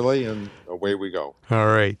properly, and away we go. All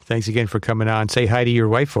right. Thanks again for coming on. Say hi to your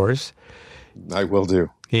wife for us. I will do.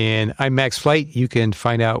 And I'm Max Flight. You can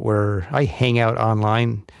find out where I hang out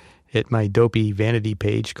online at my dopey vanity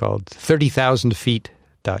page called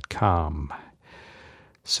 30,000feet.com.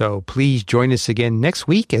 So please join us again next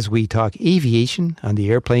week as we talk aviation on the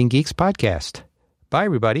Airplane Geeks podcast. Bye,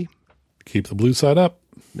 everybody. Keep the blue side up.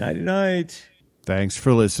 Nighty-night. Thanks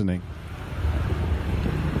for listening.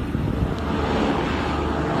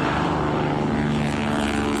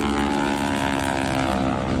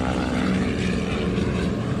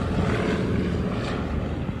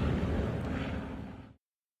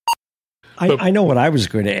 I know what I was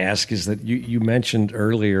going to ask is that you mentioned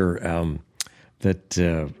earlier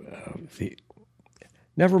that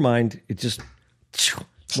never mind, it just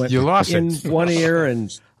went You lost in it. one ear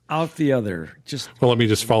and out the other. Well, let me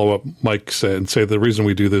just follow up Mike said and say the reason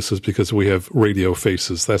we do this is because we have radio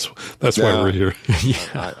faces. That's why we're here.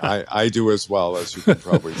 I do as well, as you can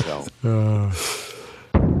probably tell.